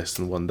 films off the list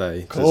in one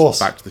day. Of course.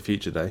 Back to the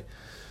Future Day.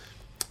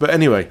 But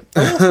anyway...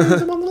 Are all 3 of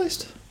them on the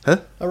list?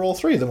 Huh? Are all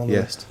 3 of them on the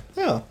list?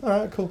 Yeah.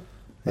 Alright, cool.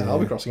 Yeah, I'll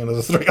be crossing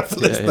another 3 off the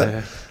list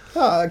then.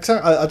 I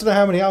don't know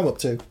how many I'm up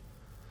to.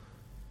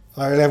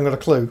 I really haven't got a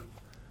clue.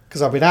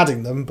 Because I've been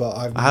adding them, but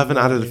I haven't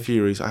added a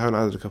few recently. I haven't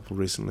added a couple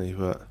recently,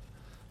 but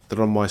they're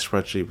on my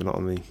spreadsheet, but not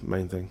on the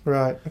main thing.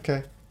 Right,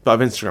 okay. But I've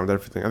Instagrammed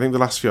everything. I think the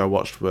last few I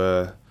watched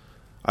were...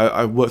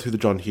 I worked through the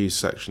John Hughes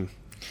section.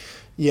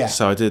 Yeah.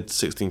 So I did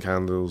 16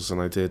 Candles and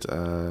I did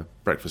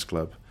Breakfast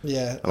Club.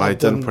 Yeah. And I'd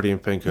done Pretty in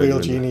Pink. Real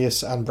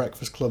Genius and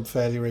Breakfast Club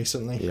fairly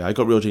recently. Yeah, I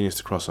got Real Genius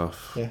to cross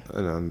off. Yeah.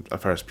 And a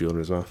Ferris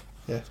Bueller as well.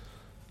 Yeah.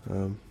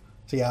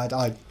 So yeah,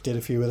 I did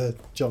a few of the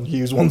John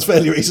Hughes ones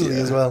fairly recently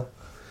as well.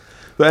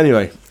 But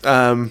anyway,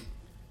 the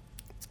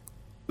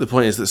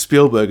point is that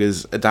Spielberg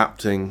is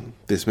adapting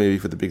this movie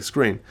for the big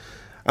screen.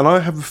 And I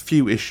have a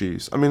few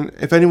issues. I mean,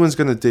 if anyone's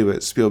going to do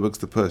it, Spielberg's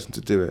the person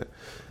to do it.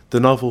 The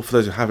novel, for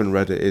those who haven't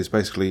read it, is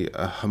basically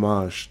a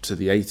homage to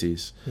the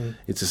 80s.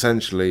 It's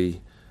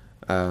essentially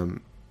a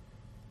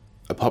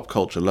pop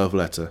culture love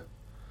letter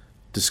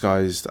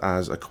disguised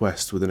as a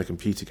quest within a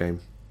computer game.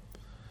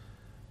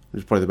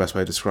 Which is probably the best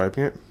way of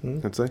describing it,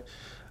 I'd say.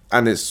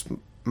 And it's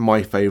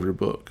my favourite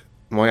book.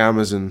 My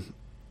Amazon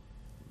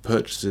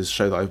purchases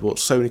show that I've bought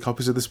so many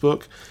copies of this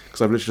book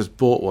because I've literally just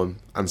bought one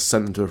and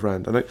sent them to a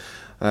friend.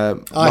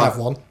 I have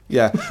one.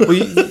 Yeah. Well,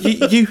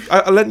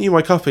 I lent you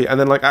my copy, and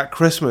then like at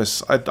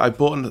Christmas, I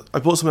bought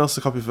someone else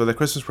a copy for their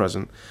Christmas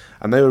present,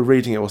 and they were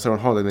reading it whilst they were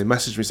on holiday. And they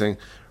messaged me saying,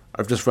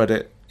 "I've just read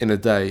it in a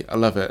day. I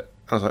love it."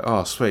 And I was like,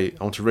 "Oh, sweet!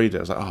 I want to read it." I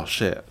was like, "Oh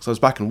shit!" So I was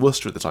back in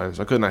Worcester at the time,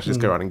 so I couldn't actually just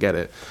go around and get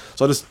it.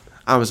 So I just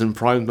Amazon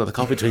Primed another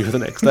copy to me for the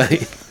next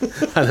day,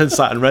 and then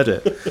sat and read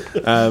it.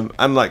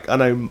 And like I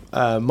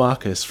know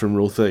Marcus from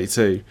Rule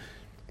 32,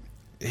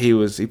 he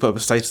put up a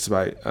status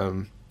about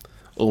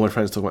all my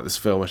friends talking about this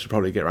film. I should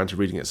probably get around to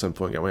reading it at some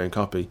point, get my own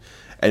copy.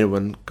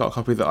 Anyone got a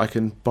copy that I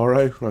can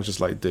borrow? And I was just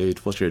like, dude,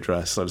 what's your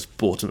address? So I just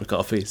bought him a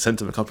copy,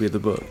 sent him a copy of the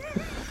book.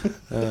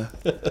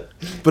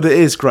 But it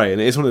is great,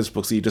 and it is one of those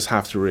books that you just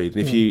have to read.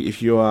 And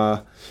if you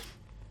are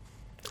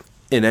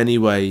in any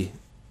way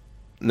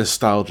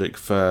nostalgic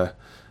for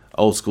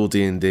old school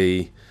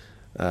D&D,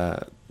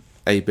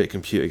 8-bit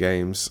computer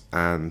games,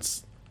 and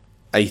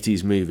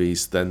 80s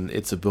movies, then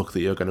it's a book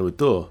that you're going to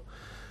adore.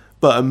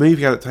 But a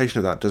movie adaptation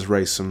of that does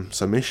raise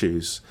some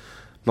issues,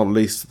 not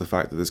least the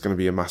fact that there's going to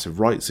be a massive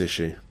rights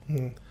issue.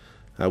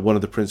 One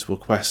of the principal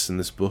quests in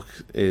this book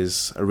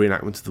is a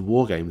reenactment of the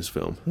War Games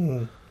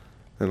film.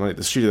 And like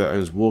the studio that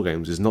owns War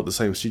Games is not the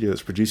same studio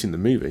that's producing the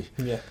movie.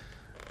 Yeah.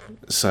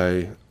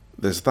 So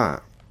there's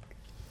that.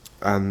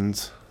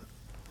 And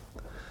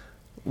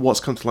what's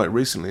come to light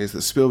recently is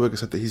that Spielberg has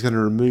said that he's going to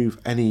remove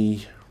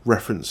any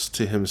reference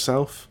to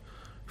himself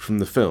from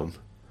the film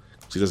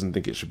because he doesn't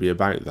think it should be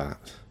about that,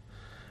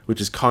 which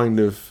is kind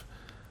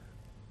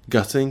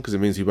gutting because it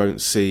means you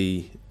won't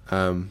see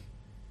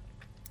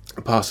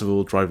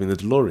Parzival driving the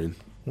DeLorean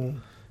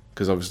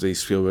because obviously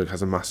Spielberg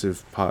has a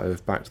massive part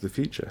of Back to the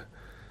Future.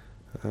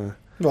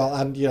 Well,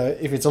 and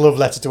if it's a love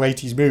letter to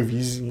 80s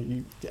movies,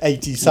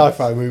 80s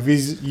sci-fi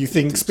movies, you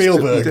think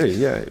Spielberg. You do,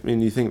 yeah. I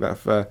mean, you think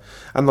that,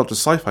 and not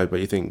just sci-fi, but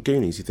you think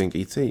Goonies, you think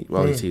E.T.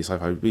 Well, E.T. is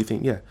sci-fi, but you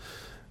think,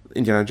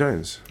 Indiana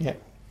Jones. Yeah.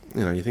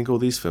 You think all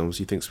these films,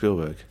 you think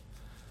Spielberg.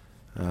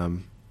 I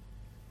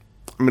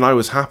mean, I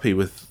was happy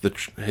with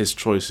his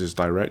choice as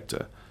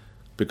director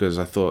because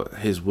I thought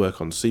his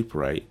work on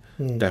Super 8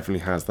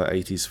 definitely has that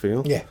 80s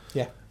feel. Yeah,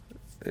 yeah.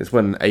 It's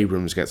when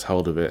Abrams gets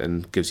hold of it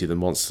and gives you the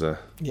monster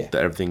that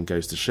everything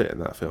goes to shit in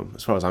that film,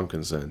 as far as I'm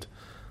concerned.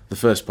 The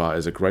first part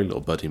is a great little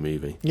buddy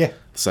movie. Yeah.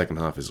 The second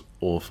half is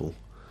awful.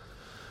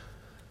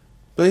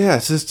 But yeah,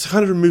 to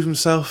kind of remove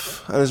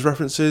himself and his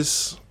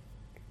references,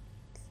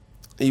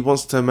 he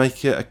wants to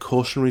make it a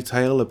cautionary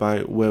tale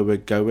about where we're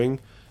going,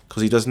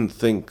 because he doesn't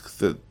think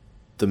that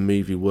the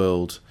movie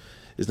world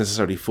is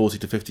necessarily 40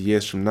 to 50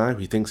 years from now.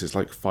 He thinks it's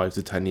like 5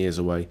 to 10 years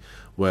away,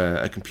 where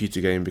a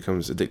computer game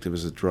becomes addictive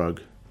as a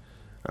drug,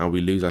 and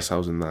we lose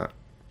ourselves in that.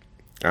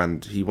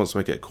 And he wants to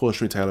make it a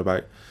cautionary tale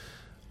about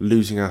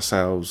losing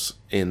ourselves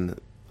in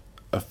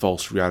a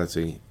false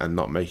reality and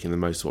not making the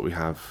most of what we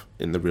have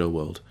in the real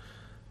world.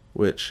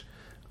 Which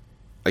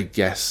I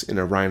guess in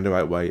a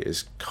roundabout way,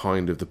 is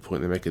kind of the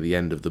point they make at the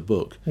end of the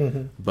book,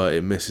 but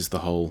it misses the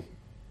whole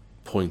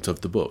point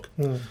of the book.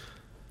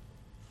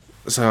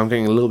 So I'm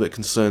getting a little bit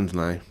concerned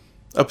now.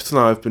 Up to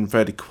now, I've been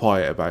fairly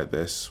quiet about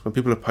this. When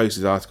people have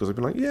posted articles, I've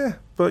been like, yeah,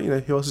 but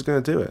who else is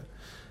going to do it?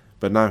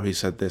 But now he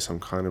said this, I'm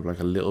kind of like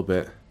a little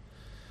bit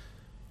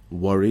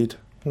worried.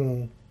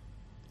 But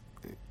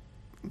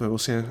we'll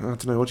see. I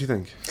don't know. What do you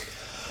think?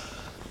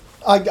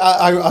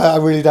 I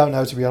really don't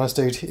know, to be honest,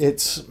 dude.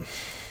 It's...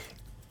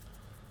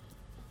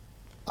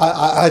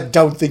 I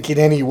don't think in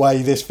any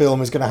way this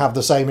film is going to have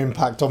the same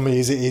impact on me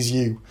as it is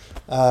you.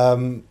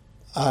 And,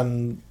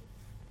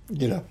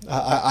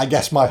 I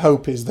guess my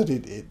hope is that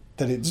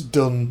it's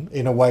done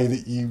in a way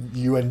that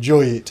you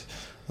enjoy it.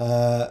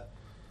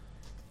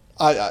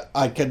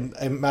 I can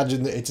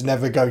imagine that it's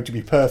never going to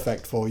be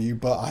perfect for you,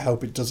 but I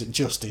hope it does it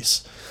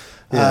justice.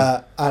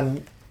 Yeah.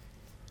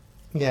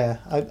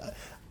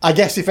 I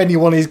guess if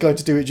anyone is going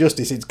to do it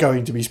justice, it's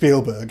going to be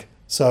Spielberg.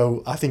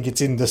 So I think it's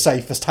in the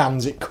safest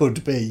hands it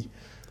could be.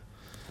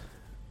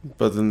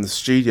 But then the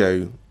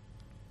studio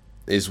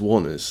is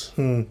Warner's.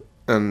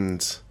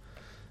 And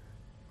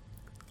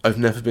I've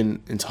never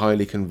been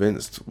entirely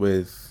convinced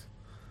with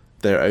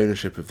their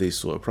ownership of these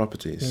sort of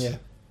properties. Yeah.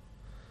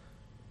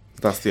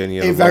 That's the only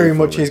other It very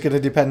much is going to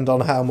depend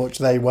on how much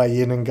they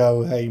weigh in and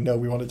go, hey, no,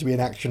 we want it to be an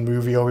action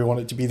movie, or we want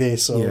it to be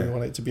this, or we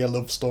want it to be a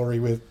love story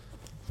with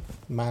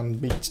man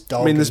meets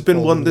dog. I mean, there's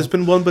been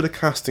one bit of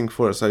casting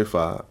for it so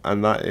far,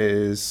 and that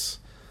is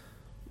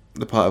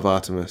the part of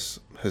Artemis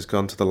has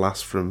gone to the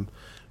lass from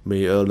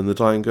Me, Earl and the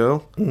Dying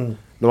Girl.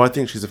 No, I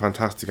think she's a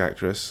fantastic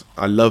actress.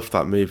 I loved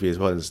that movie as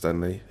well,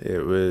 incidentally.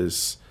 It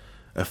was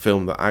a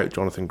film that out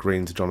Jonathan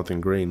Green to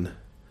Jonathan Green.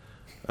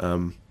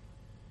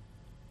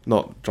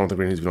 Not Jonathan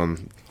Green who's been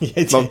on...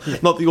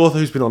 Not the author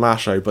who's been on our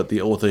show, but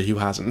the author who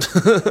hasn't.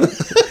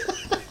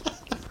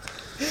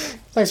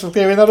 Thanks for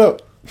clearing that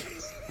up.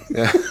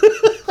 Yeah.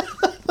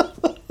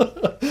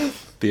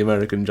 The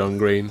American John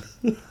Green,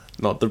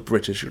 not the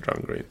British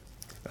John Green.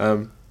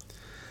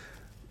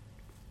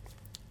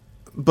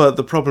 But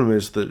the problem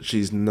is that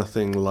she's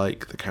nothing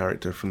like the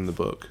character from the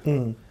book.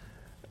 I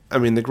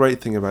mean, the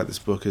great thing about this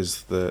book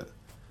is that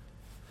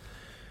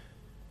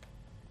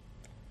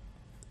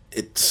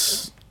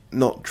it's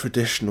not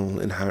traditional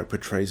in how it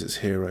portrays its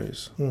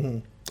heroes.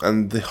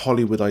 And the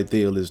Hollywood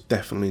ideal is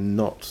definitely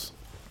not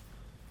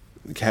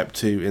kept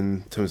to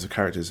in terms of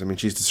characters. I mean,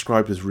 she's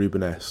described as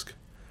Rubenesque,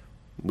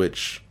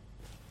 which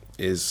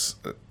is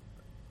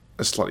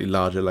a slightly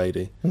larger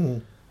lady,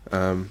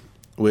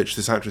 which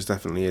this actress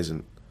definitely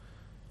isn't.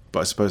 But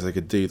I suppose they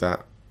could do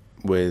that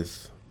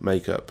with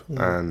makeup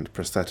and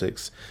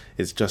prosthetics.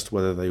 It's just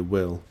whether they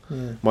will.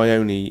 My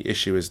only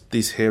issue is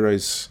these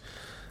heroes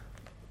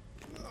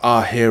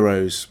are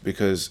heroes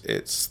because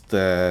it's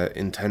their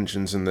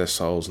intentions and their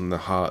souls and their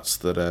hearts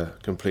that are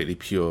completely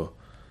pure,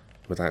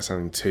 without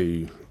sounding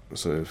too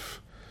sort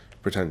of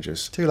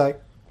pretentious. Too late.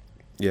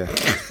 Yeah.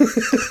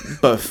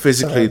 But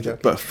physically,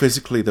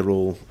 they're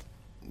all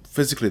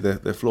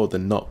they're flawed. They're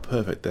not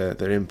perfect.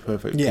 They're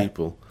imperfect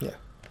people. Yeah.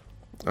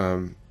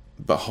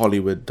 But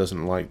Hollywood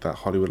doesn't like that.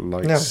 Hollywood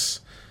likes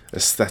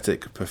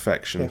aesthetic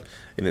perfection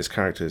in its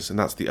characters, and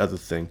that's the other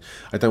thing.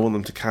 I don't want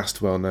them to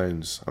cast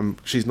well-knowns.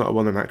 She's not a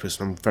well-known actress,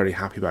 and I'm very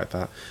happy about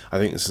that. I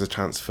think this is a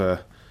chance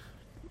for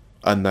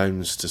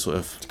unknowns to sort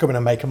of... to come in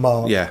and make a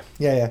mark. Yeah.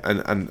 Yeah.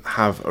 And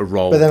have a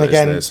role. But then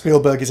again,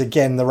 Spielberg is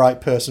again the right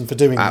person for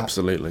doing that.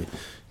 Absolutely.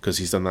 Because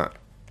he's done that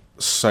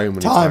so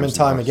many time times. And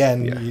time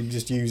again, he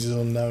just uses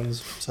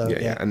unknowns. So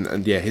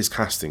And his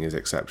casting is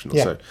exceptional.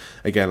 Yeah. So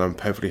again, I'm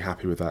perfectly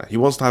happy with that. He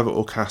wants to have it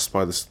all cast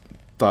by the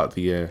start of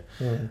the year,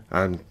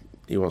 and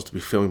he wants to be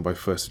filming by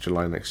 1st of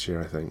July next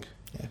year, I think.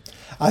 Yeah.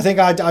 I think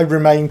I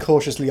remain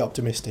cautiously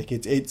optimistic.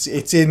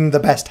 It's in the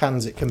best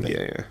hands it can be.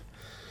 Yeah.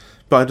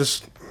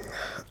 But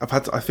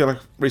I feel like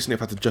recently I've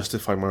had to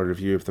justify my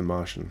review of The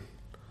Martian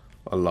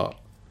a lot.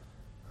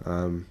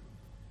 And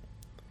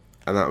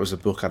that was a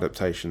book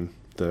adaptation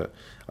that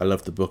I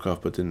loved the book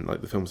of but didn't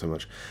like the film so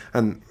much.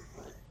 And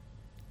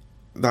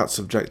that's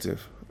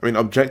subjective. I mean,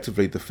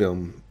 objectively, the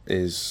film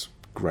is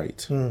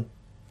great. And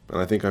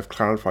I think I've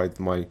clarified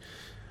my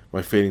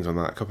feelings on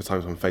that a couple of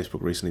times on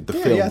Facebook recently. The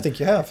film I think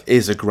you have.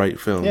 is a great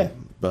film,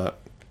 but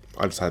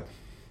I just had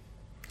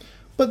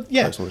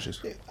personal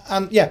issues.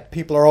 And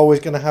people are always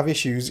going to have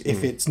issues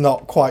if it's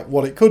not quite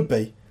what it could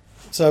be.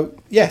 So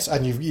yes,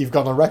 and you've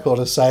gone on record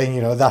as saying,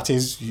 that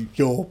is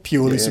your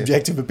purely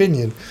subjective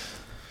opinion.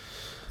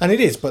 And it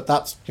is, but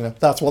that's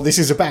what this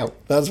is about.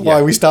 That's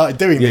why we started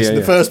doing this in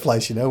the first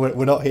place.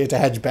 We're not here to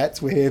hedge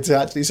bets. We're here to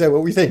actually say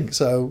what we think.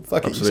 So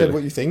fuck it, you said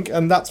what you think,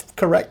 and that's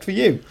correct for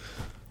you.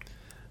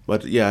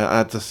 But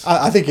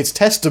I think it's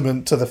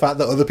testament to the fact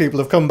that other people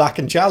have come back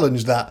and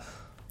challenged that.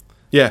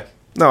 Yeah,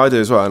 no, I do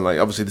as well. And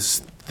obviously,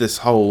 this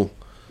whole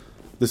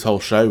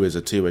show is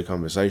a two-way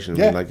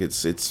conversation. I mean,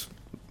 it's.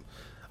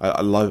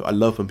 I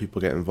love when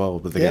people get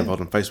involved, but they get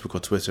involved on Facebook or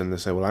Twitter, and they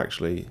say, "Well,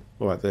 actually,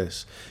 what about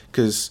this?"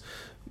 Because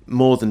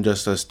more than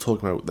just us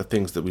talking about the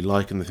things that we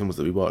like and the films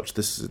that we watch,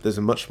 there's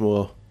a much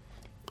more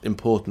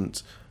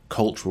important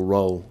cultural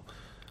role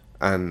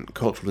and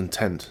cultural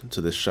intent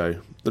to this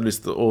show. At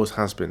least there always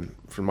has been,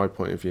 from my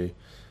point of view.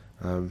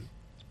 And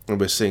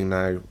we're seeing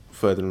now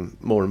further and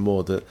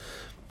more that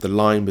the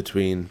line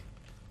between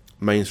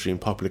mainstream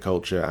popular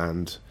culture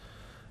and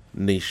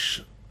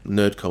niche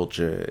nerd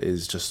culture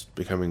is just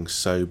becoming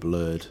so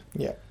blurred.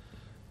 Yeah.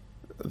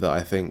 That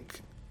I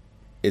think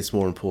it's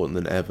more important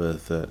than ever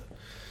that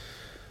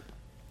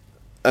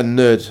a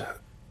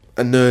nerdy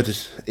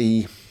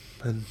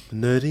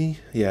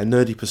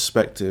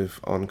perspective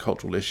on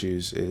cultural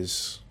issues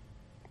is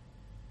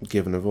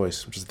given a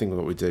voice, which is the thing with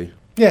what we do.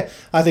 Yeah,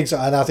 I think so,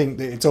 and I think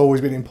that it's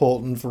always been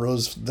important for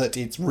us that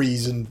it's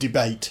reasoned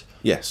debate.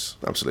 Yes,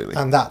 absolutely.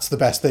 And that's the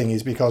best thing,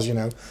 is because,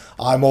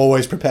 I'm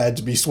always prepared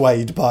to be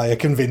swayed by a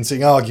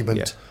convincing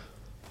argument.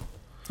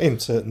 Yeah. In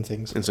certain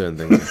things.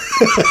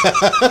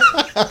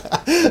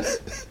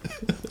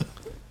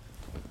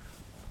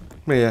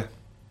 Yeah.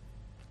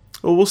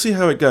 Well, we'll see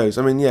how it goes.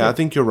 I mean, yeah. I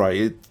think you're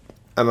right.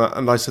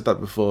 And I said that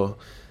before.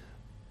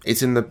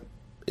 It's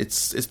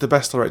the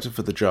best director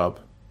for the job,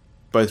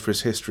 both for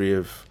his history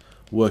of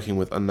working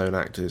with unknown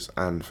actors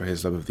and for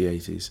his love of the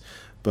 80s.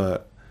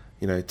 But,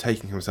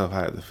 taking himself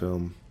out of the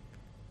film,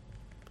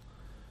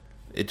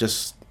 it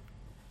just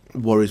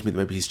worries me that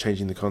maybe he's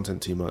changing the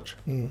content too much.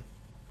 Mm.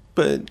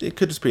 But it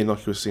could just be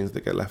innocuous scenes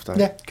that get left out.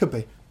 Yeah, could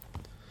be.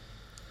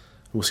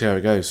 We'll see how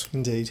it goes.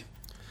 Indeed.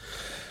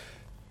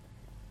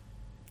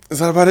 Is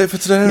that about it for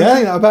today?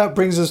 Yeah, that about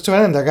brings us to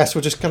an end. I guess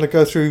we'll just kind of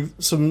go through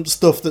some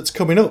stuff that's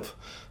coming up.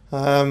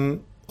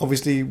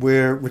 Obviously,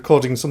 we're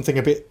recording something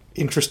a bit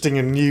interesting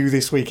and new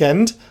this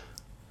weekend.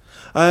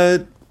 I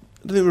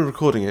don't think we're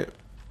recording it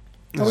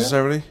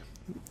necessarily. Oh,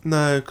 yeah?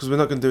 No, because we're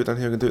not going to do it down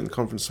here. We're going to do it in the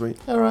conference suite.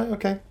 All right,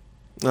 okay.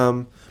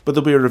 But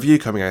there'll be a review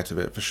coming out of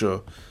it for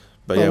sure.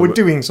 But we're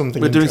doing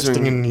something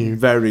interesting and new.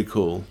 Very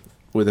cool,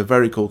 with a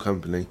very cool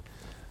company.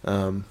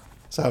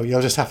 So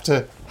you'll just have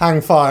to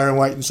hang fire and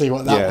wait and see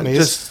what that one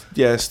is.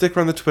 Stick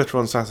around the Twitter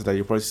on Saturday.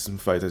 You'll probably see some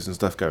photos and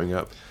stuff going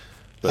up.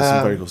 But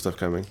some very cool stuff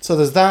coming. So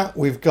there's that.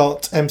 We've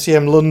got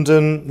MCM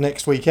London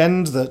next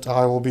weekend that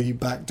I will be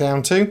back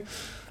down to.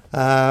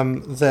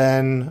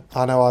 Then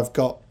I know I've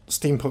got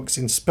Steampunks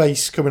in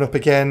Space coming up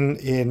again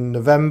in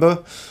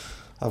November.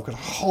 I've got a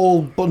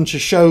whole bunch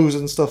of shows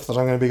and stuff that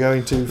I'm going to be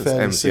going to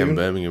fairly soon. MCM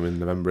Birmingham in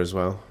November as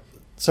well.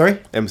 Sorry?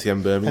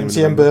 MCM Birmingham.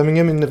 MCM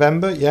Birmingham in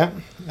November, yeah.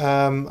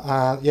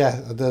 I've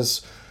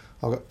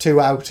got 2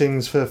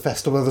 outings for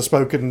Festival of the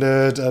Spoken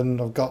Nerd, and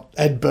I've got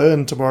Ed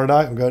Byrne tomorrow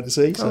night I'm going to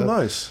see. So. Oh,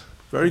 nice.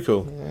 Very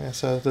cool. Yeah,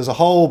 so there's a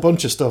whole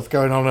bunch of stuff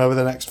going on over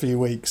the next few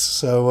weeks.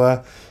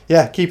 So,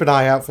 keep an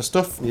eye out for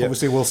stuff. Yep.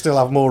 Obviously, we'll still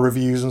have more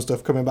reviews and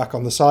stuff coming back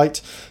on the site.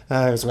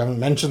 So we haven't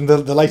mentioned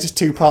the latest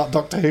 2-part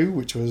Doctor Who,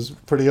 which was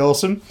pretty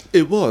awesome.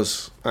 It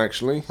was,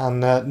 actually. And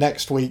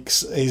next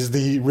week's is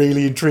the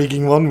really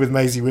intriguing one with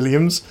Maisie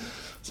Williams.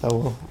 So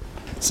we'll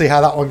see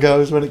how that one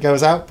goes when it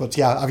goes out. But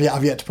yeah,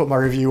 I've yet to put my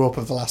review up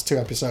of the last 2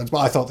 episodes, but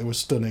I thought they were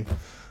stunning.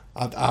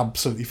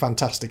 Absolutely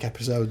fantastic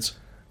episodes.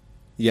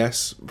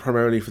 Yes,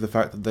 primarily for the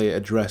fact that they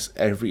address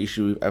every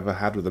issue we've ever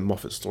had with the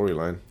Moffat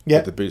storyline. Yep.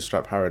 With the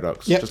bootstrap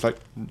paradox. Yep. Just like,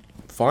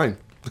 fine.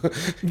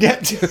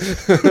 Yeah.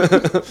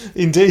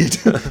 Indeed.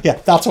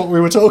 Yeah, that's what we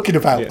were talking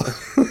about.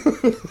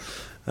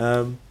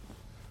 Yeah.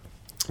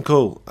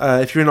 Cool.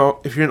 If you're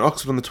in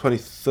Oxford on the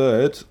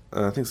 23rd,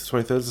 I think it's the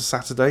 23rd, it's a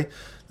Saturday,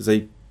 there's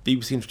a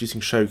BBC Introducing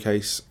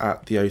Showcase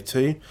at the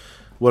O2.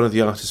 One of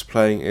the artists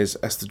playing is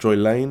Esther Joy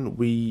Lane.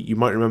 You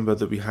might remember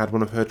that we had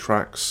one of her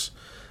tracks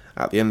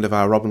at the end of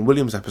our Robin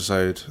Williams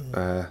episode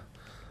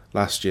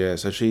last year.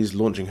 So she's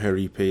launching her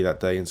EP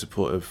that day in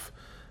support of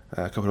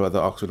a couple of other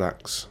Oxford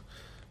acts.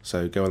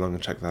 So go along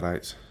and check that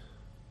out.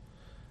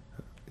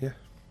 Yeah.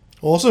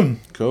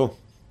 Awesome. Cool.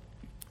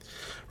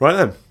 Right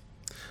then.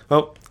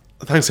 Well,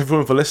 thanks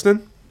everyone for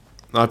listening.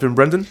 I've been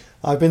Brendan.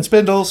 I've been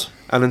Spindles.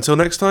 And until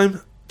next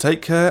time,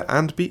 take care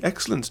and be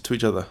excellent to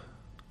each other.